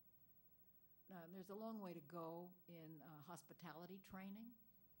 there's a long way to go in hospitality training,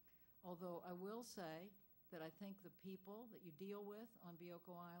 although I will say that I think the people that you deal with on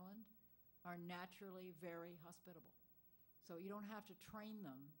Bioko Island are naturally very hospitable. So you don't have to train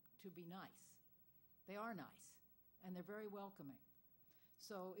them to be nice. They are nice, and they're very welcoming.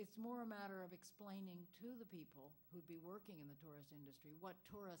 So it's more a matter of explaining to the people who'd be working in the tourist industry what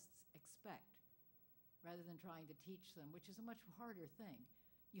tourists expect, rather than trying to teach them, which is a much harder thing.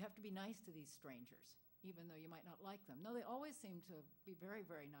 You have to be nice to these strangers, even though you might not like them. No, they always seem to be very,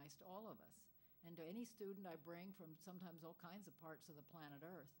 very nice to all of us, and to any student I bring from sometimes all kinds of parts of the planet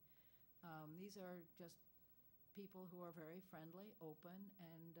Earth. These are just people who are very friendly, open,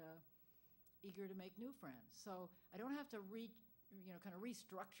 and eager to make new friends. So I don't have to kind of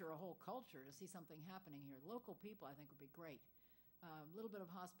restructure a whole culture to see something happening here. Local people, I think, would be great. A little bit of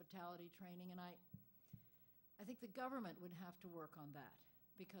hospitality training, and I think the government would have to work on that,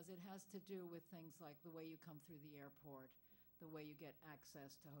 because it has to do with things like the way you come through the airport, the way you get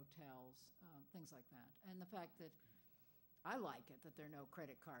access to hotels, things like that. And the fact that I like it that there are no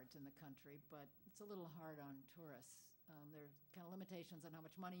credit cards in the country, but it's a little hard on tourists. There are kind of limitations on how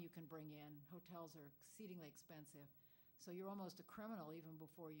much money you can bring in. Hotels are exceedingly expensive. So you're almost a criminal even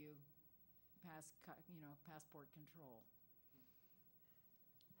before you pass, passport control.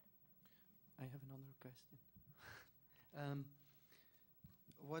 I have another question.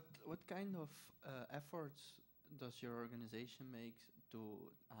 What kind of efforts does your organization make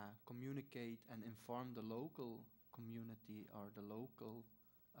to communicate and inform the local community or the local,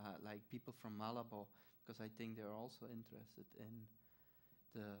 like people from Malabo? Because I think they're also interested in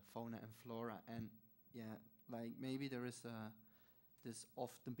the fauna and flora. And yeah, like maybe there is this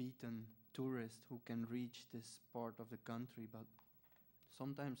off-the-beaten tourist who can reach this part of the country, but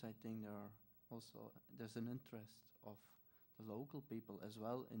sometimes I think there's an interest of the local people as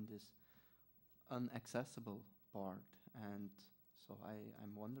well in this inaccessible part. And so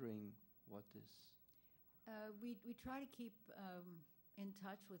I'm wondering what is... We try to keep in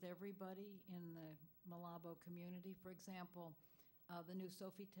touch with everybody in the Malabo community. For example, the new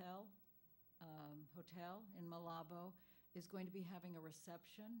Sofitel hotel in Malabo is going to be having a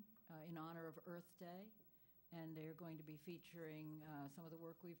reception in honor of Earth Day, and they're going to be featuring some of the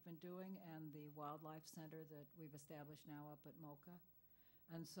work we've been doing and the wildlife center that we've established now up at Mocha.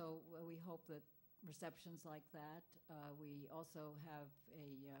 And so we hope that receptions like that. We also have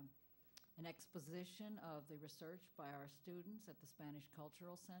an exposition of the research by our students at the Spanish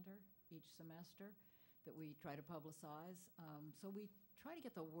Cultural Center each semester that we try to publicize. So we try to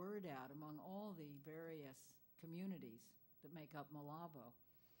get the word out among all the various communities that make up Malabo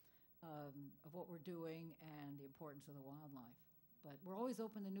of what we're doing and the importance of the wildlife. But we're always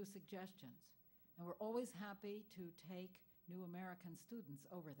open to new suggestions, and we're always happy to take new American students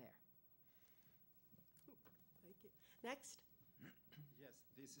over there. Thank you. Next. Yes,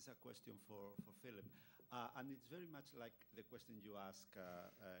 this is a question for Philip, and it's very much like the question you asked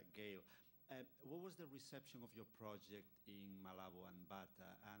Gail. What was the reception of your project in Malabo and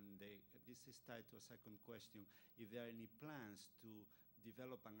Bata? And this is tied to a second question, if there are any plans to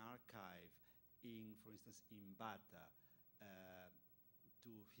develop an archive in, for instance, in Bata,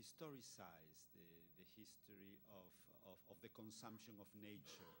 to historicize the history of the consumption of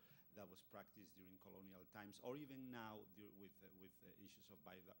nature that was practiced during colonial times, or even now with issues of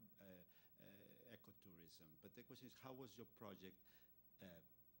ecotourism. But the question is, how was your project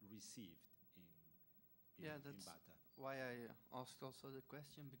received in Bata? Why I asked also the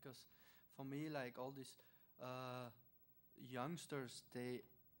question, because for me, like all these youngsters, they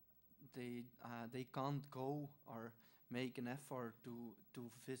can't go or make an effort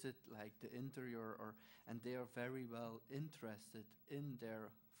to visit like the interior, and they are very well interested in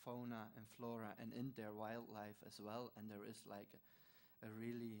their fauna and flora and in their wildlife as well, and there is like a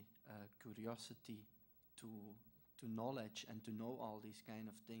really curiosity to knowledge and to know all these kind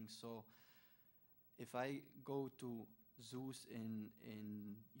of things. So if I go to zoos in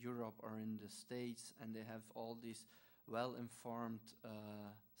Europe or in the States, and they have all these well-informed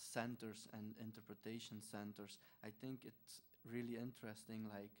centers and interpretation centers, I think it's really interesting,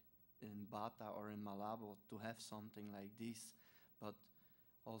 like in Bata or in Malabo, to have something like this, but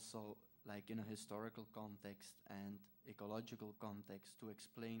also like in a historical context and ecological context, to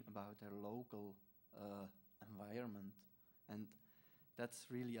explain about their local environment. And that's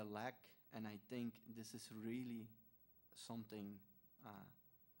really a lack, and I think this is really something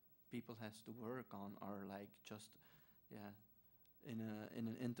people has to work on, or like just, yeah, in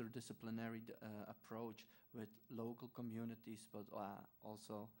an interdisciplinary approach with local communities, but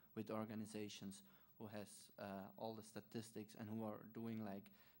also with organizations who has all the statistics and who are doing like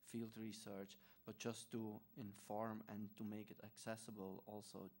field research, but just to inform and to make it accessible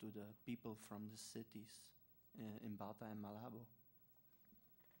also to the people from the cities in Bata and Malabo.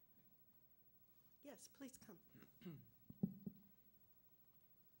 Yes, please come.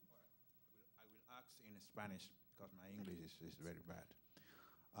 I will ask in Spanish because my English is very bad.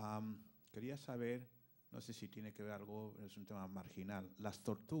 Quería saber, no sé si tiene que ver algo, es un tema marginal, las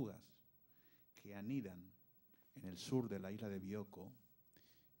tortugas que anidan en el sur de la isla de Bioko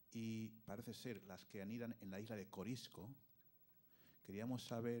y parece ser las que anidan en la isla de Corisco. Queríamos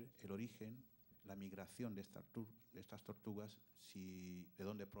saber el origen, la migración de estas tortugas, de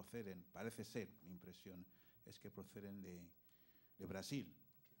dónde proceden. Parece ser, mi impresión es que proceden de Brasil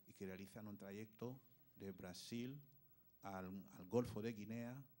y que realizan un trayecto de Brasil al Golfo de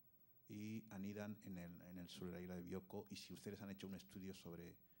Guinea y anidan en el sur de la isla de Bioko, y si ustedes han hecho un estudio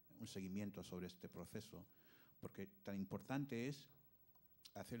un seguimiento sobre este proceso, porque tan importante es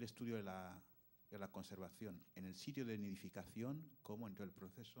hacer el estudio de la conservación en el sitio de nidificación como en todo el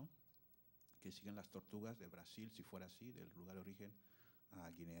proceso que siguen las tortugas de Brasil, si fuera así, del lugar de origen a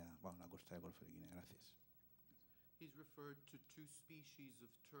Guinea, bueno, la costa del Golfo de Guinea. Gracias. He's referred to two species of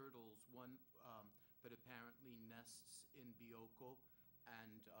turtles, one that apparently nests in Bioko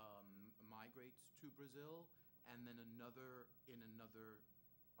and migrates to Brazil, and then another in another,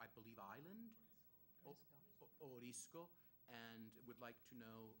 I believe, island, Orisco, and would like to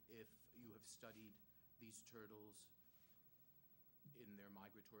know if you have studied these turtles in their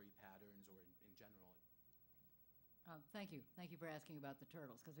migratory patterns or in general. Thank you. Thank you for asking about the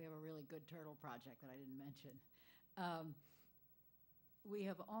turtles, because we have a really good turtle project that I didn't mention.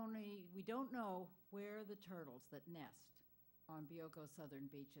 We don't know where the turtles that nest on Bioko's southern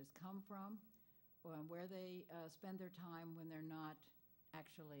beaches come from, or where they spend their time when they're not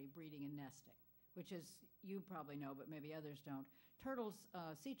actually breeding and nesting, which is, you probably know, but maybe others don't.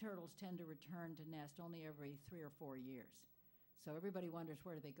 Sea turtles tend to return to nest only every 3 or 4 years. So everybody wonders,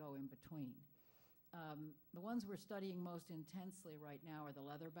 where do they go in between? The ones we're studying most intensely right now are the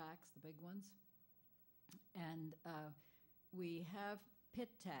leatherbacks, the big ones. And we have pit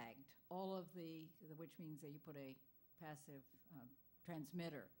tagged all of which means that you put a passive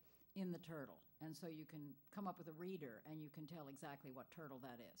transmitter in the turtle. And so you can come up with a reader and you can tell exactly what turtle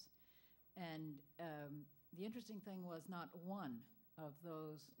that is. And the interesting thing was not one of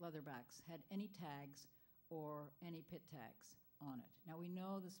those leatherbacks had any tags or any pit tags on it. Now we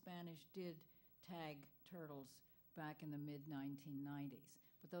know the Spanish did tag turtles back in the mid-1990s,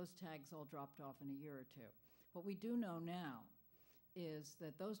 but those tags all dropped off in a year or two. What we do know now is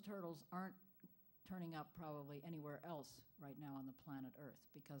that those turtles aren't turning up probably anywhere else right now on the planet Earth,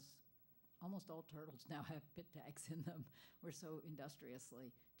 because almost all turtles now have pit tags in them. We're so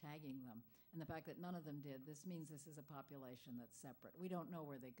industriously tagging them. And the fact that none of them did, this means this is a population that's separate. We don't know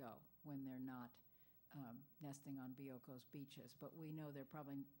where they go when they're not nesting on Bioko's beaches, but we know they're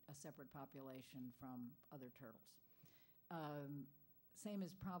probably a separate population from other turtles. Same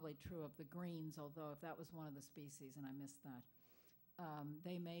is probably true of the greens, although if that was one of the species and I missed that,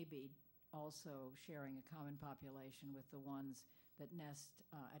 they may be also sharing a common population with the ones that nest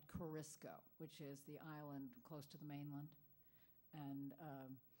at Corisco, which is the island close to the mainland, and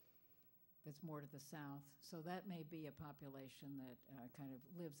that's more to the south. So that may be a population that kind of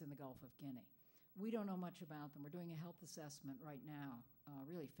lives in the Gulf of Guinea. We don't know much about them. We're doing a health assessment right now, a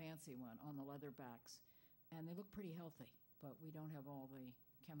really fancy one on the leatherbacks, and they look pretty healthy, but we don't have all the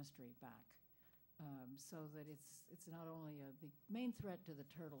chemistry back. So that it's not only the main threat to the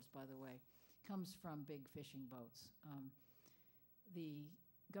turtles, by the way, comes from big fishing boats. The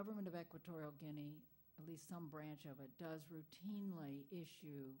government of Equatorial Guinea, at least some branch of it, does routinely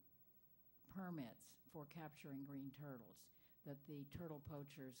issue permits for capturing green turtles that the turtle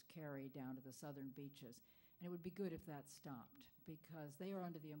poachers carry down to the southern beaches. And it would be good if that stopped, because they are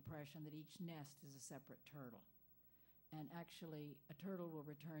under the impression that each nest is a separate turtle. And actually, a turtle will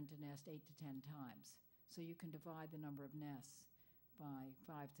return to nest 8 to 10 times. So you can divide the number of nests by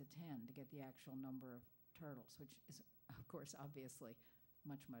 5 to 10 to get the actual number of turtles, which is, of course, obviously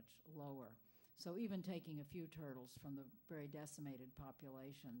much, much lower. So even taking a few turtles from the very decimated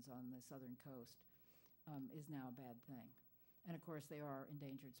populations on the southern coast is now a bad thing. And of course, they are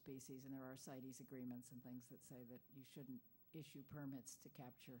endangered species, and there are CITES agreements and things that say that you shouldn't issue permits to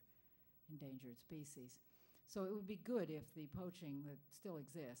capture endangered species. So it would be good if the poaching that still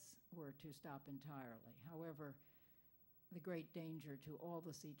exists were to stop entirely. However, the great danger to all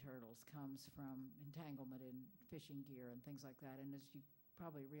the sea turtles comes from entanglement in fishing gear and things like that. And as you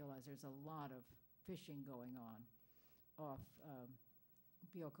probably realize, there's a lot of fishing going on off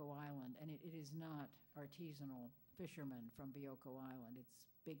Bioko Island, and it is not artisanal fishermen from Bioko Island.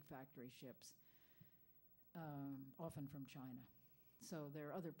 It's big factory ships, often from China. So there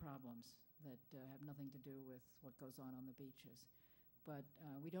are other problems that have nothing to do with what goes on the beaches. But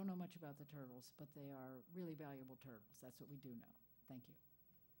we don't know much about the turtles, but they are really valuable turtles. That's what we do know. Thank you.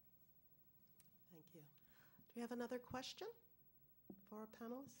 Thank you. Do we have another question for our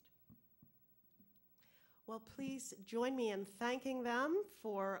panelists? Well, please join me in thanking them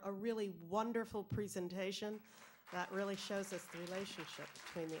for a really wonderful presentation that really shows us the relationship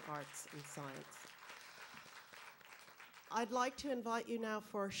between the arts and science. I'd like to invite you now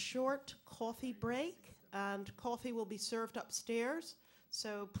for a short coffee break, and coffee will be served upstairs.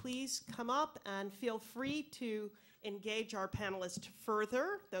 So please come up and feel free to engage our panelists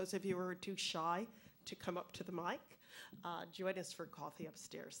further. Those of you who are too shy to come up to the mic, join us for coffee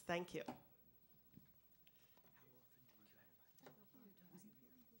upstairs. Thank you.